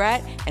Kerry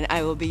Brett, and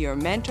I will be your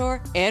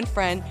mentor and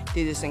friend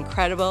through this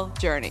incredible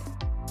journey.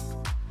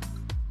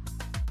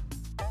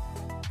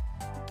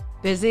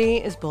 Busy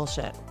is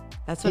bullshit.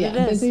 That's what it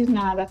is. Busy's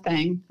not a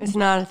thing. It's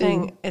not a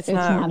thing. It's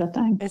not a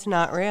thing. It's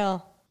not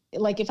real.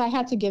 Like if I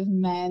had to give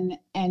men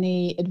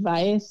any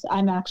advice,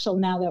 I'm actually,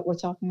 now that we're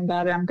talking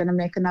about it, I'm going to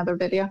make another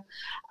video.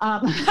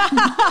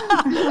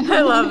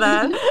 I love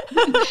that.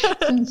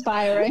 It's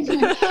inspiring.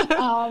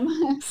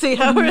 See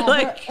how we're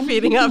like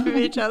feeding off of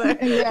each other.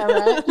 Yeah,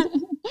 right.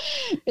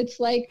 It's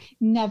like,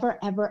 never,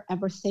 ever,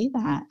 ever say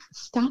that.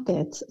 Stop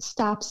it.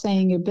 Stop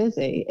saying you're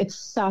busy. It's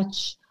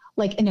such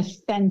like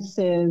it's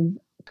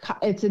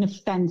an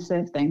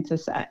offensive thing to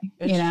say.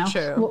 It's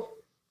true. Well,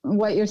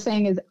 what you're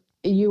saying is,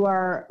 you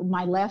are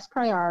my last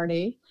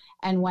priority,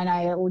 and when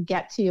I will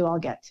get to you, I'll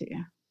get to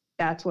you.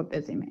 That's what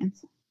busy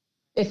means,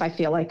 if I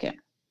feel like it.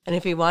 And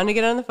if he wanted to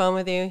get on the phone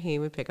with you, he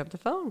would pick up the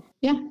phone.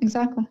 Yeah,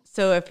 exactly.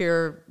 So if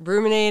you're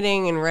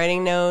ruminating and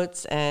writing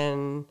notes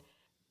and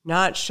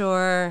not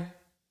sure,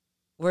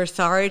 we're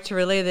sorry to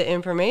relay the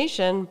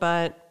information,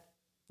 but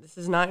this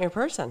is not your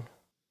person.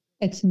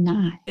 It's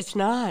not. It's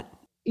not.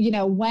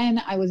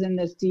 When I was in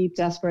this deep,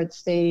 desperate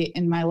state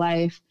in my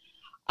life,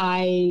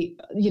 I,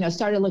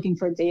 started looking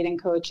for dating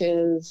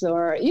coaches,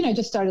 or,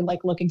 just started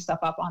like looking stuff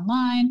up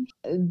online.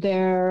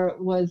 There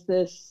was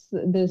this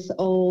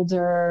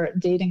older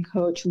dating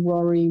coach,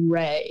 Rory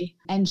Ray,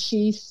 and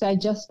she said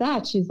just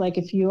that. She's like,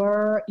 if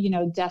you're,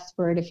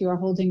 desperate, if you're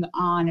holding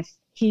on, if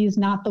he's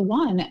not the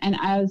one. And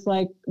I was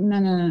like,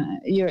 no,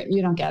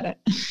 you don't get it.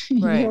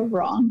 Right. You're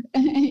wrong.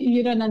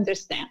 You don't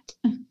understand.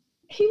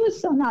 He was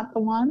so not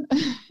the one.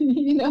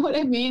 You know what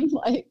I mean?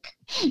 Like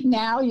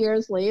now,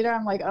 years later,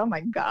 I'm like, oh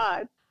my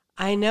God.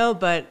 I know,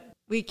 but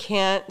we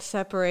can't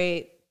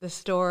separate the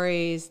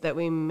stories that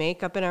we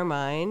make up in our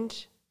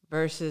mind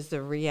versus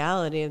the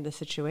reality of the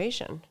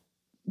situation.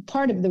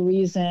 Part of the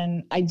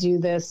reason I do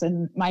this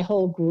and my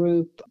whole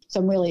group, so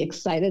I'm really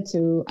excited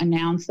to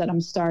announce that I'm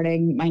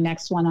starting my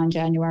next one on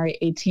January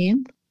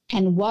 18th.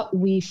 And what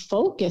we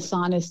focus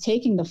on is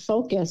taking the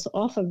focus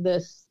off of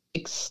this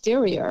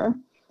exterior,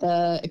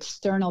 the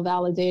external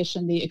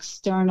validation, the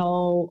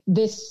external,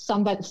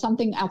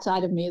 something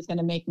outside of me is going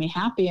to make me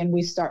happy. And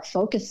we start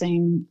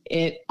focusing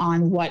it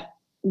on what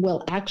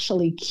will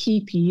actually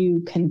keep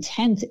you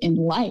content in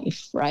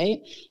life,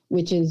 right?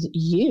 Which is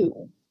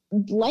you.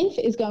 Life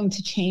is going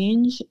to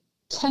change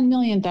 10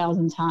 million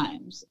thousand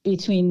times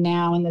between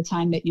now and the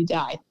time that you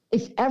die.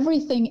 If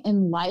everything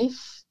in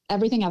life,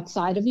 everything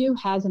outside of you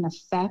has an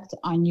effect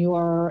on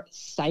your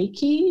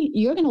psyche,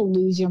 you're going to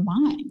lose your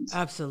mind.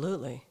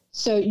 Absolutely.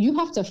 So you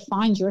have to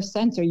find your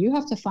center. You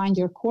have to find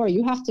your core.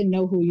 You have to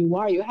know who you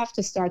are. You have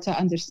to start to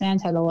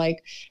understand how to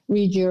like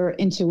read your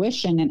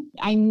intuition. And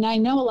I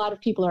know a lot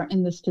of people are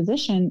in this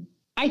position.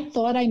 I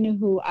thought I knew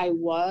who I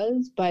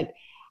was, but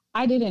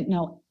I didn't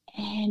know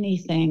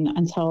anything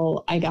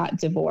until I got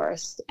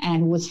divorced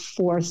and was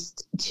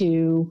forced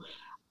to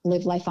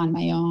live life on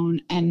my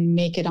own and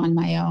make it on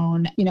my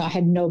own. I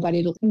had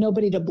nobody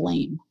to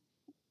blame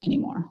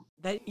anymore.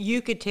 That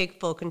you could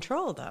take full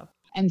control though.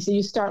 And so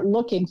you start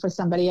looking for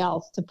somebody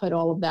else to put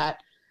all of that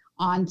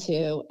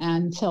onto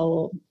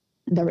until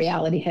the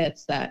reality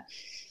hits that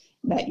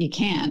you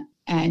can't,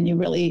 and you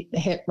really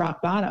hit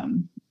rock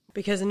bottom.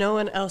 Because no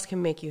one else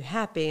can make you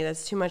happy.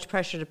 That's too much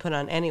pressure to put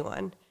on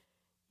anyone.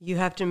 You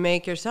have to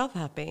make yourself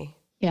happy.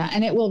 Yeah,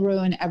 and it will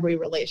ruin every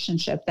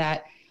relationship,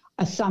 that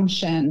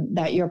assumption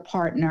that your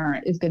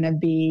partner is going to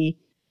be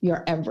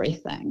your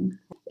everything.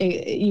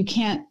 You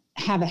can't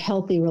have a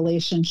healthy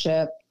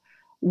relationship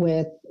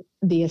with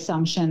the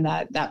assumption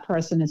that that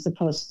person is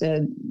supposed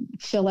to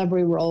fill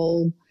every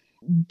role,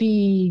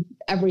 be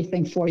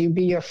everything for you,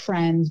 be your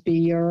friend, be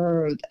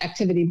your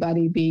activity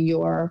buddy, be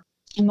your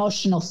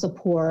emotional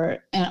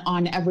support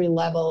on every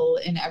level,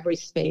 in every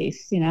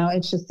space.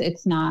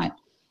 It's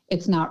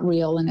not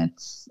real, and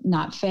it's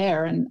not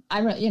fair. And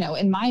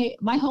in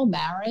my whole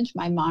marriage,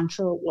 my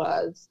mantra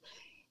was,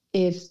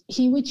 if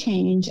he would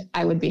change,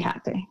 I would be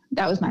happy.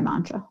 That was my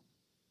mantra.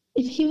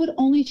 If he would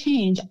only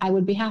change, I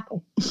would be happy.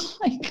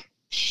 Like,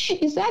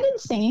 is that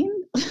insane?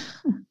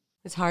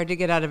 It's hard to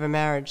get out of a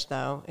marriage,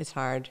 though. It's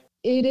hard.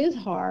 It is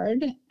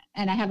hard.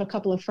 And I have a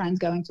couple of friends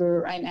going through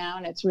it right now.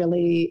 And it's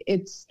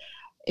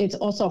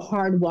also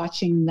hard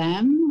watching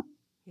them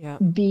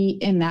be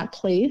in that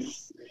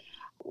place,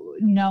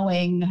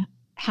 knowing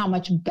how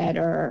much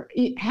better,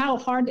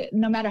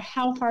 no matter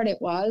how hard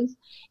it was,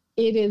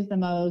 it is the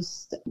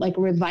most like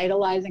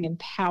revitalizing,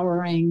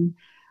 empowering,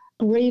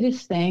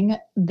 greatest thing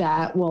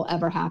that will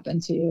ever happen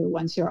to you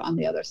once you're on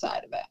the other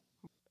side of it.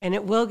 And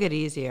it will get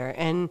easier.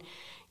 And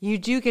you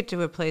do get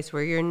to a place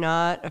where you're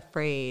not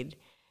afraid.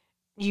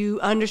 You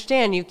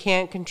understand you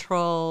can't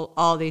control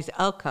all these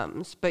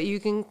outcomes, but you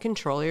can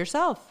control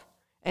yourself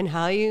and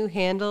how you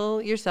handle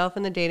yourself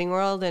in the dating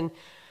world and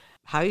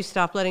how you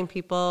stop letting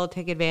people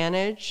take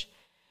advantage.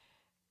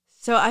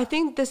 So I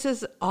think this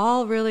is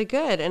all really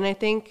good. And I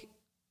think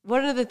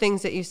one of the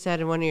things that you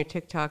said in one of your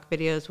TikTok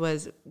videos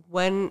was,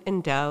 when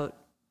in doubt,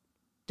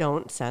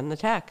 don't send the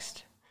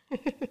text.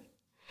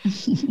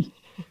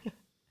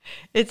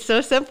 It's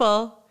so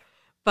simple,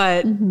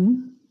 but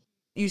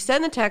you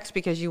send the text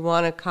because you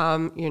want to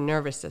calm your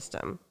nervous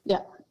system.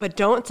 Yeah. But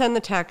don't send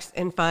the text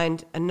and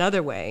find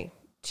another way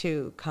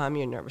to calm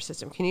your nervous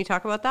system. Can you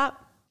talk about that?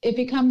 It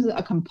becomes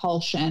a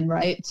compulsion,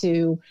 right,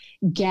 to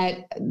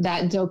get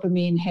that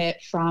dopamine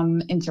hit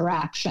from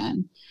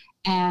interaction.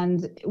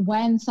 And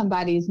when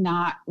somebody's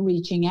not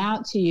reaching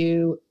out to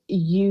you,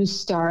 you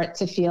start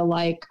to feel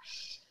like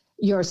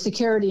your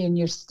security and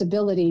your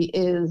stability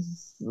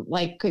is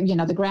like,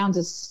 the ground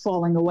is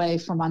falling away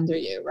from under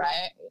you,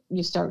 right?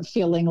 You start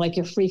feeling like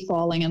you're free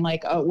falling and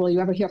like, oh, will you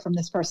ever hear from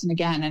this person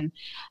again?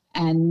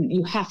 And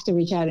you have to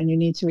reach out and you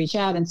need to reach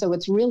out. And so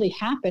what's really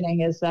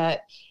happening is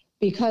that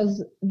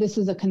because this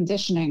is a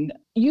conditioning,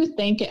 you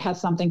think it has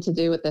something to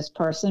do with this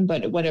person,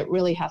 but what it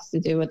really has to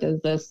do with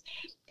is this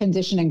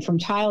conditioning from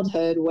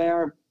childhood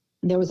where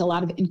there was a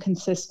lot of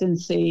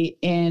inconsistency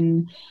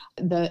in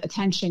the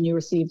attention you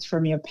received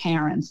from your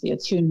parents, the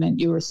attunement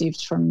you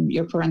received from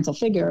your parental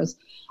figures.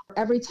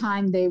 Every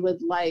time they would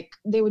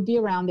be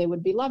around, they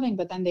would be loving,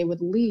 but then they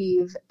would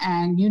leave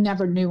and you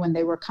never knew when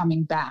they were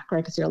coming back,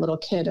 right? Because you're a little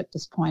kid at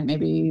this point,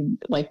 maybe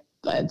like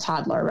a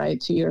toddler, right?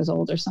 2 years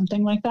old or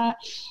something like that,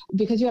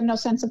 because you have no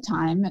sense of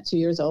time at 2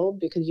 years old,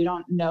 because you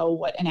don't know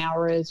what an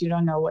hour is. You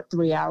don't know what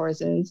 3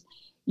 hours is.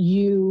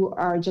 You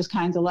are just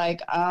kind of like,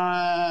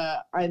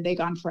 are they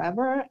gone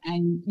forever?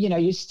 And,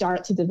 you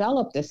start to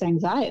develop this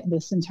anxiety,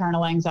 this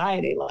internal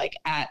anxiety, like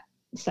at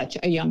such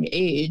a young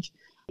age.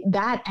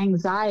 That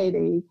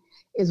anxiety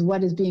is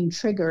what is being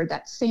triggered.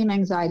 That same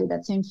anxiety,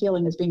 that same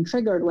feeling is being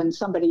triggered when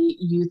somebody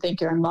you think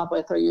you're in love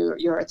with or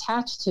you're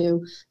attached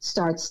to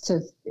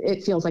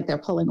it feels like they're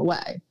pulling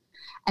away.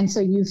 And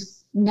so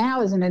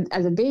now as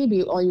a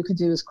baby, all you could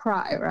do is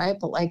cry, right?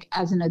 But like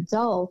as an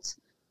adult,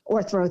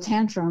 or throw a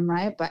tantrum,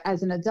 right? But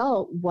as an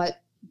adult,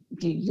 what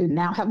you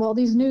now have all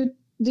these new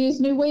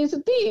ways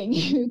of being.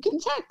 You can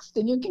text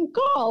and you can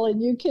call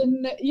and you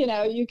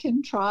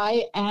can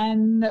try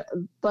and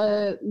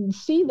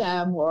see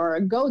them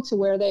or go to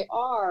where they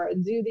are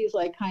and do these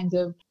like kinds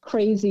of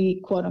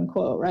crazy, quote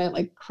unquote, right?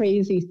 Like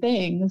crazy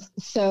things.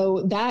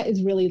 So that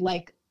is really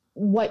like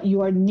what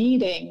you are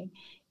needing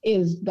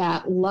is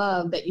that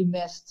love that you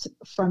missed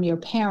from your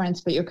parents,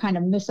 but you're kind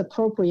of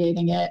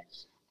misappropriating it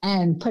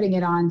and putting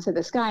it onto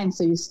this guy. And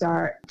so you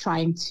start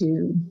trying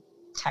to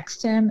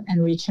text him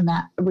and reach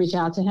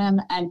out to him.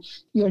 And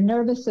your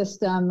nervous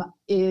system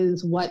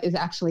is what is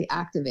actually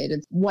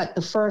activated. What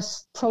the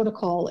first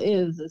protocol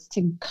is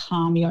to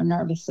calm your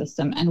nervous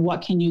system. And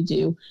what can you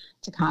do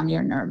to calm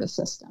your nervous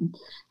system?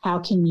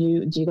 Do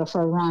you go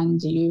for a run?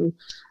 Do you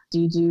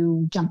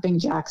do jumping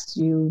jacks?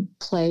 Do you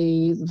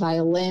play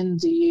violin?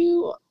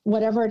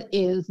 Whatever it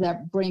is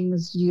that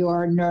brings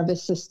your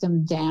nervous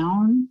system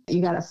down,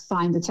 you got to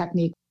find the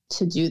technique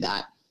to do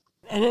that.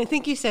 And I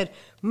think you said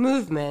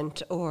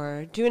movement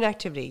or do an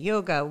activity,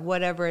 yoga,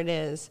 whatever it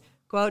is.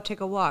 Go out,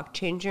 take a walk,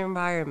 change your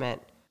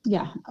environment.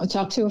 Yeah, I'll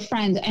talk to a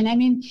friend. And I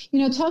mean,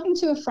 talking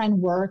to a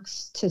friend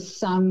works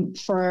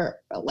for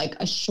like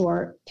a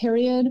short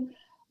period,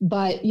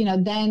 but,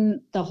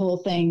 then the whole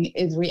thing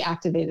is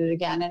reactivated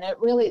again. And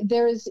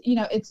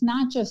it's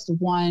not just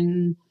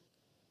one.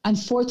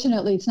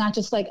 Unfortunately, it's not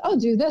just like, oh,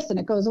 do this and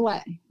it goes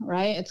away,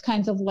 right? It's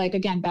kind of like,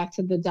 again, back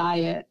to the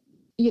diet,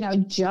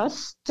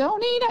 just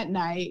don't eat at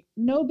night.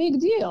 No big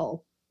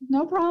deal.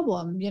 No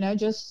problem.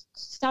 Just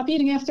stop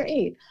eating after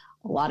 8.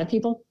 A lot of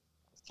people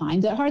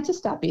find it hard to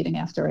stop eating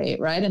after 8,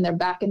 right? And they're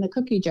back in the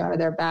cookie jar.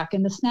 They're back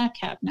in the snack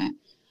cabinet.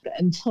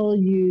 Until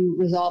you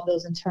resolve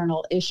those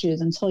internal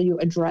issues, until you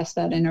address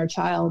that inner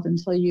child,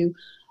 until you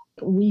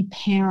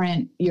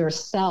reparent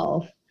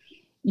yourself,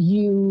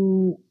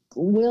 you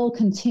will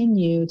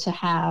continue to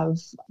have,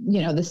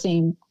 the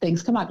same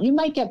things come up. You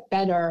might get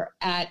better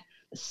at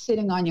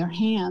sitting on your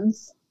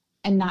hands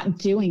and not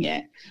doing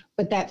it,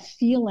 but that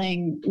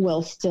feeling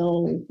will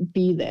still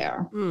be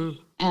there.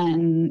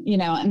 And,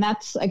 and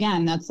that's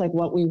like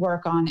what we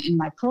work on in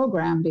my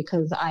program,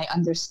 because I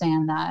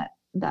understand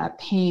that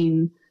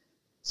pain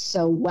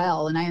so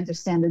well. And I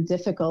understand the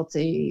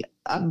difficulty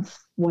of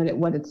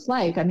what it's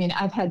like. I mean,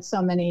 I've had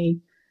so many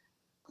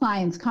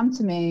clients come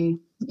to me,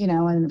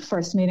 in the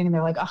first meeting, and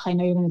they're like, oh, I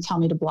know you're going to tell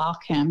me to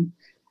block him.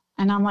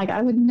 And I'm like,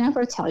 I would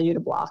never tell you to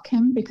block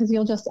him, because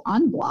you'll just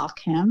unblock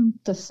him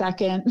the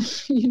second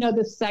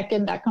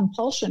that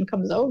compulsion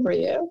comes over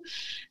you,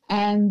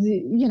 and,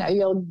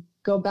 you'll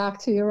go back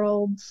to your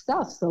old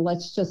stuff. So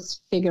let's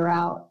just figure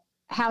out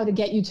how to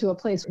get you to a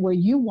place where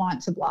you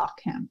want to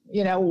block him,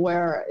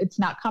 where it's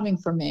not coming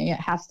from me. It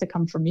has to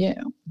come from you.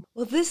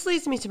 Well, this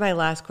leads me to my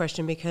last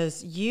question,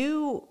 because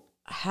you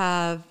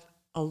have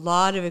a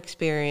lot of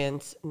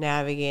experience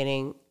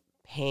navigating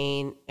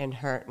pain and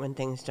hurt when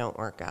things don't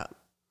work out.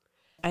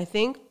 I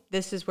think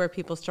this is where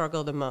people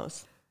struggle the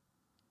most.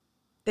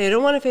 They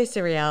don't want to face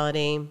the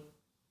reality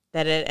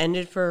that it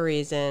ended for a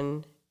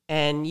reason.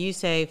 And you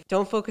say,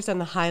 don't focus on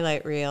the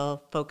highlight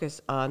reel,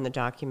 focus on the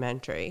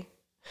documentary.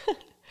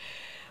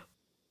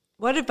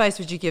 What advice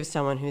would you give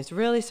someone who's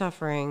really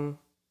suffering,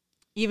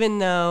 even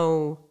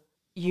though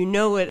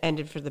it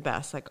ended for the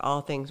best, like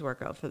all things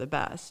work out for the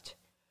best,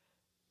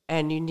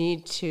 and you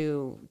need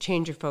to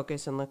change your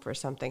focus and look for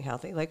something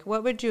healthy? Like,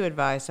 what would you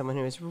advise someone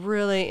who is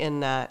really in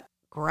that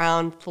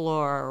ground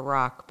floor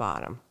rock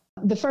bottom?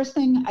 The first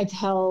thing I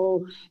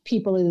tell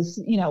people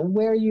is,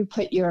 where you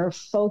put your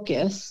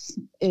focus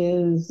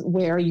is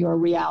where your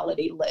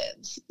reality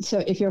lives. So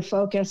if you're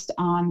focused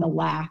on the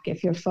lack,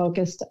 if you're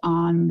focused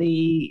on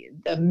the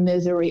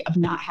misery of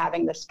not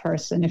having this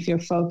person, if you're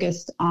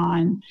focused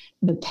on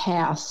the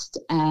past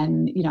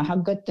and, how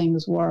good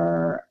things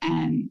were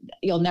and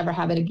you'll never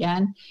have it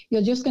again,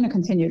 you're just going to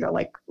continue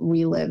to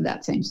relive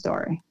that same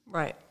story.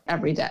 Right.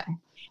 Every day.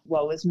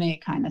 Woe is me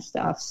kind of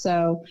stuff.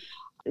 So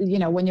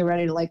when you're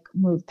ready to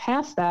move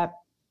past that,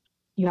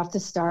 you have to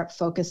start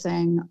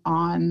focusing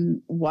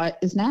on what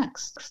is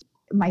next.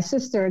 My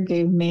sister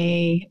gave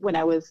me, when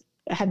I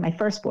had my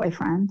first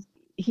boyfriend,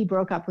 he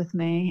broke up with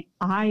me.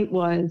 I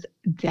was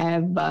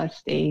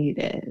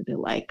devastated,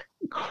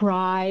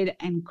 cried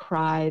and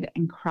cried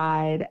and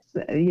cried.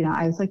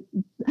 I was like,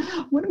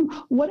 what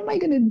am I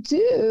going to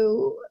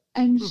do?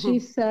 And she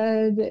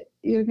said,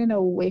 you're going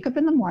to wake up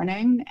in the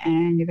morning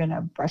and you're going to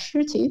brush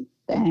your teeth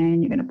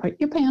and you're going to put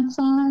your pants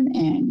on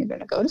and you're going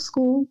to go to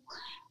school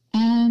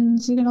and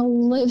you're going to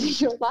live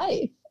your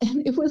life.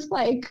 And it was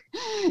like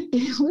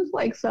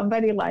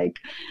somebody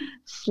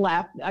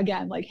slapped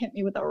again, hit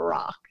me with a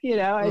rock,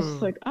 I was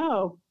just like,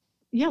 oh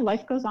yeah,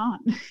 life goes on.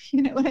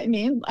 You know what I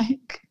mean?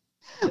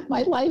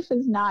 My life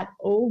is not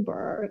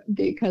over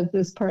because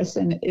this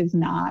person is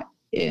not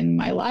in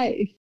my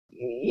life.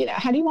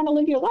 How do you want to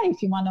live your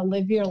life? You want to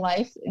live your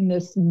life in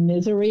this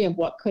misery of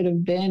what could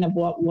have been, of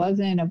what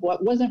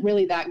wasn't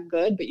really that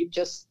good, but you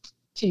just,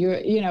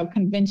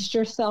 convinced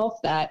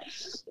yourself that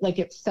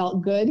it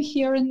felt good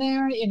here and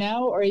there,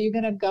 or are you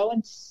going to go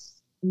and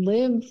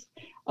live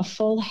a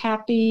full,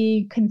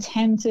 happy,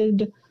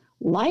 contented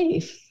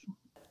life?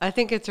 I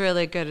think it's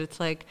really good. It's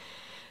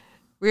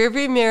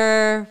rearview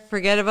mirror,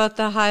 forget about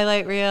the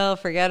highlight reel,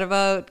 forget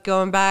about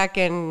going back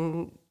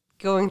and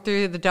going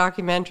through the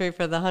documentary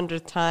for the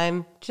 100th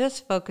time.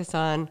 Just focus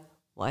on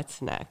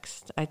what's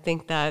next. I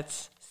think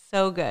that's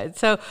so good.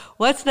 So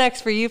what's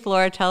next for you,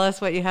 Flora? Tell us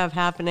what you have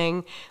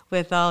happening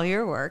with all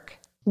your work.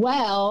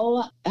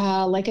 Well,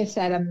 like I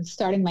said, I'm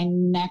starting my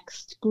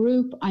next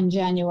group on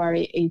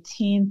January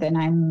 18th, and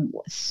I'm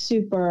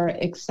super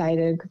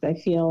excited because I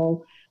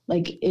feel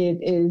like it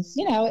is,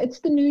 it's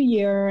the new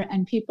year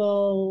and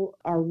people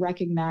are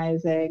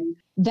recognizing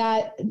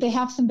that they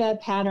have some bad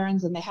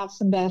patterns and they have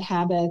some bad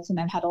habits. And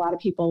I've had a lot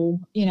of people,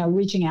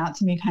 reaching out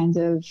to me kind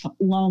of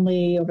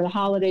lonely over the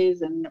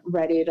holidays and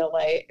ready to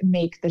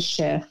make the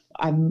shift.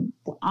 I'm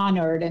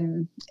honored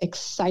and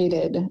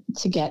excited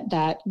to get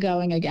that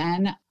going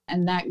again.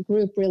 And that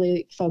group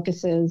really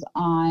focuses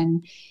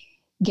on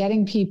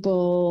getting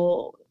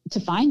people to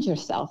find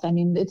yourself. I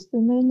mean, it's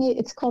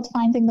called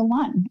Finding the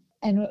One.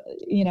 And,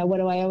 what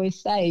do I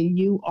always say?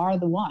 You are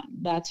the one.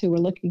 That's who we're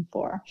looking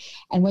for.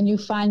 And when you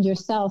find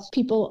yourself,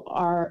 people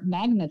are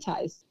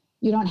magnetized.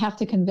 You don't have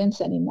to convince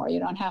anymore.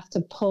 You don't have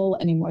to pull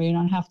anymore. You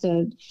don't have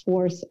to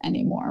force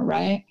anymore,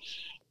 right?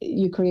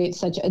 You create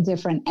such a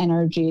different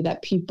energy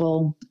that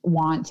people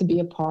want to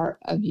be a part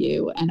of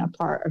you and a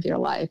part of your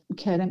life.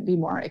 Couldn't be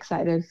more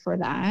excited for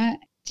that.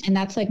 And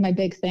that's my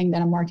big thing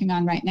that I'm working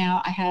on right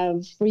now. I have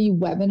a free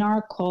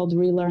webinar called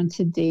Relearn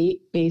to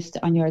Date based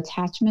on your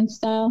attachment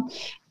style.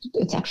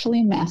 It's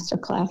actually a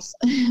masterclass,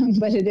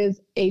 but it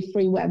is a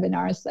free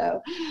webinar.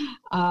 So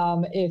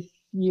if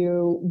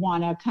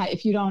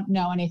if you don't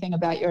know anything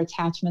about your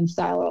attachment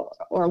style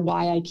or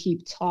why I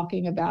keep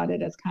talking about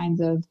it as kind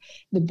of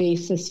the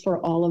basis for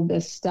all of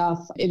this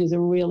stuff, it is a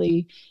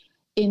really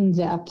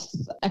in-depth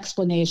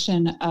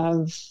explanation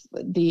of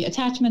the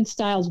attachment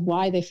styles,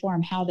 why they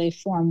form, how they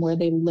form, where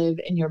they live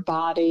in your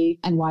body,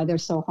 and why they're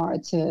so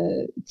hard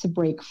to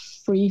break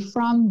free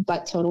from,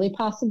 but totally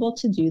possible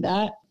to do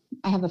that.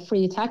 I have a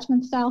free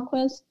attachment style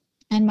quiz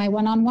and my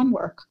one-on-one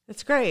work.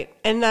 That's great.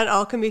 And that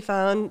all can be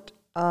found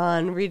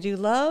on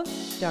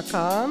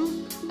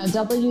redolove.com.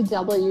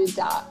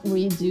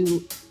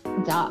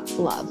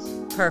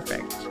 www.redo.love.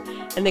 Perfect.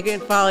 And they can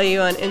follow you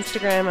on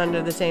Instagram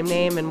under the same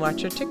name and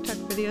watch your TikTok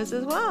videos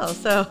as well.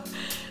 So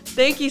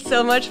thank you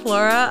so much,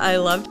 Flora. I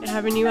loved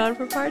having you on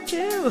for part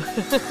 2.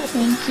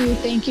 Thank you.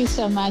 Thank you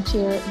so much.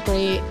 You're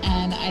great.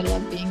 And I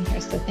love being here.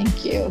 So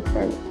thank you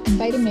for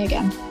inviting me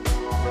again.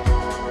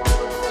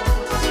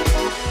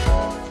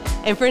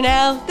 And for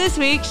now, this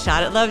week's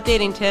Shot at Love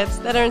dating tips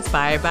that are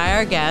inspired by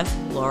our guest,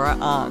 Flora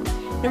Ong.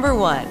 Number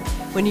 1.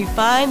 When you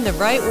find the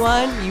right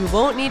one, you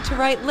won't need to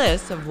write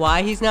lists of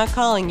why he's not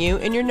calling you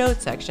in your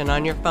notes section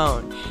on your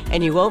phone,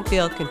 and you won't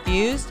feel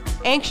confused,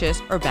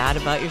 anxious, or bad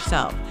about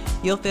yourself.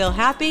 You'll feel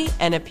happy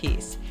and at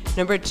peace.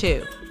 Number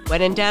 2,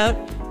 when in doubt,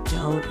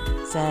 don't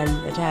send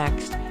the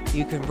text.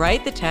 You can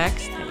write the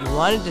text that you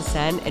wanted to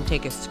send and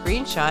take a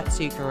screenshot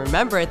so you can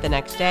remember it the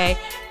next day,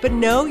 but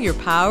know your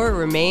power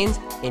remains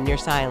in your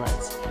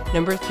silence.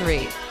 Number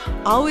 3,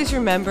 always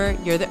remember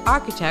you're the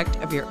architect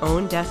of your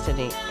own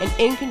destiny and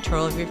in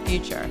control of your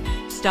future.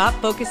 Stop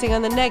focusing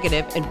on the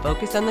negative and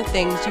focus on the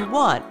things you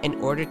want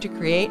in order to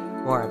create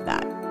more of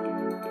that.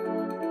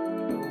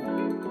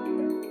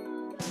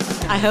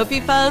 I hope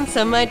you found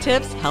some of my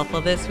tips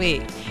helpful this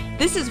week.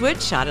 This is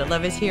what Shot at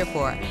Love is here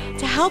for,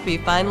 to help you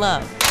find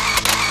love.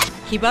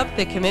 Keep up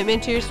the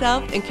commitment to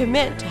yourself and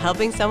commit to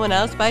helping someone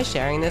else by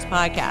sharing this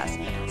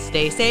podcast.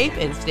 Stay safe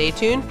and stay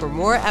tuned for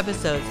more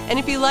episodes. And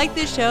if you like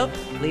this show,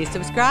 please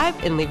subscribe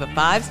and leave a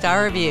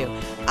 5-star review.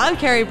 I'm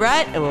Kerry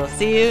Brett, and we'll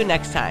see you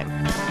next time.